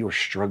some of you are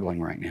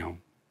struggling right now.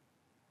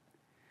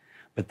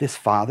 But this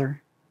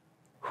Father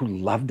who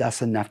loved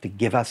us enough to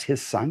give us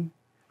his son,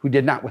 who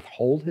did not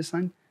withhold his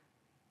son,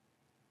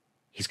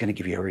 he's going to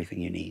give you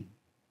everything you need.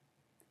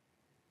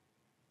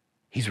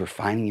 He's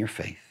refining your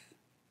faith.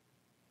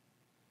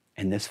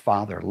 And this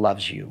Father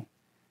loves you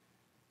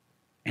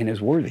and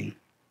is worthy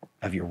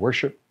of your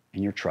worship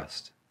and your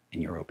trust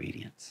and your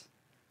obedience.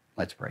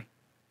 Let's pray.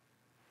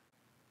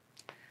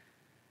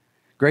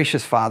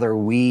 Gracious Father,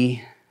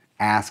 we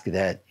ask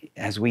that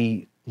as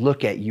we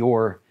look at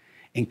your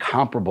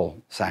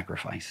incomparable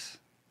sacrifice,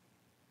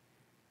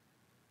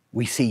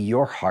 We see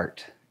your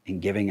heart in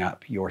giving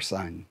up your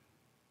Son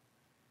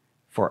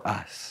for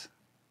us,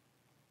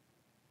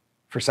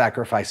 for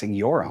sacrificing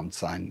your own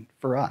Son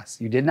for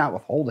us. You did not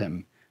withhold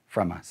him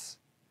from us.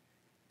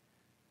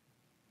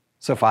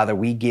 So, Father,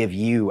 we give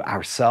you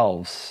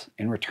ourselves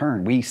in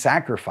return. We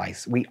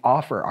sacrifice, we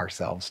offer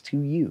ourselves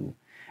to you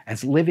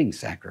as living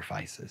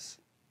sacrifices.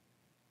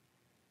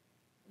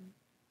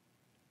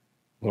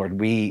 Lord,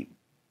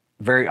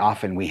 very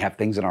often we have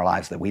things in our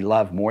lives that we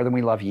love more than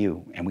we love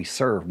you, and we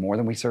serve more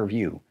than we serve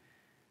you.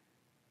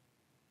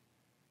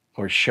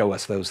 Lord, show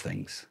us those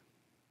things.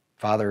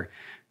 Father,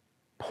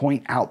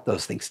 point out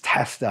those things.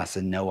 Test us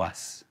and know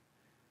us.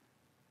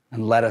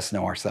 And let us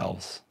know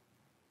ourselves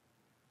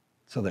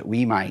so that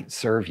we might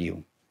serve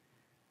you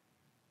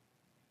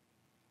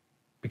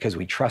because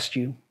we trust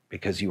you,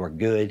 because you are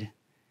good,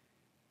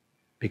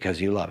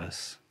 because you love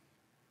us.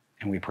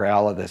 And we pray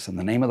all of this in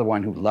the name of the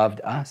one who loved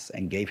us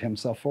and gave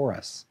himself for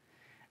us.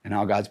 And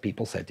all God's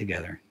people said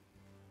together,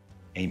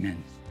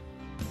 amen.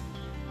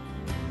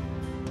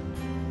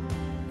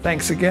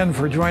 Thanks again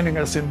for joining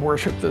us in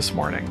worship this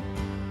morning.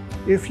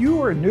 If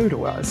you are new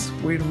to us,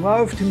 we'd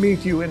love to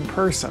meet you in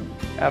person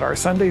at our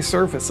Sunday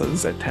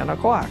services at 10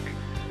 o'clock.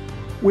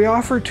 We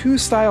offer 2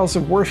 styles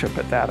of worship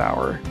at that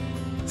hour.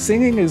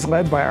 Singing is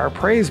led by our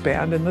praise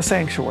band in the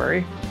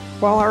sanctuary,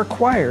 while our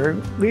choir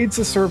leads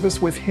the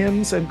service with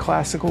hymns and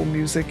classical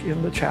music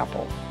in the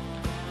chapel.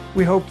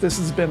 We hope this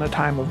has been a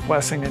time of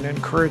blessing and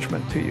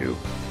encouragement to you.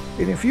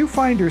 And if you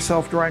find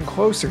yourself drawing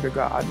closer to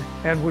God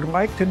and would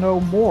like to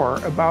know more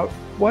about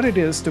what it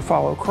is to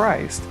follow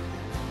Christ,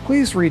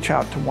 please reach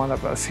out to one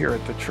of us here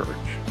at the church.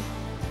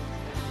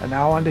 And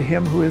now unto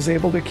him who is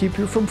able to keep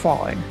you from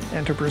falling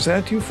and to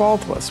present you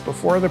faultless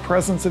before the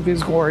presence of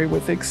his glory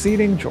with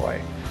exceeding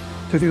joy,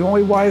 to the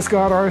only wise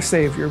God our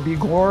Savior be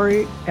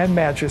glory and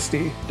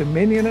majesty,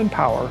 dominion and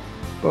power,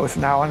 both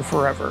now and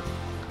forever.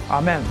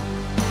 Amen.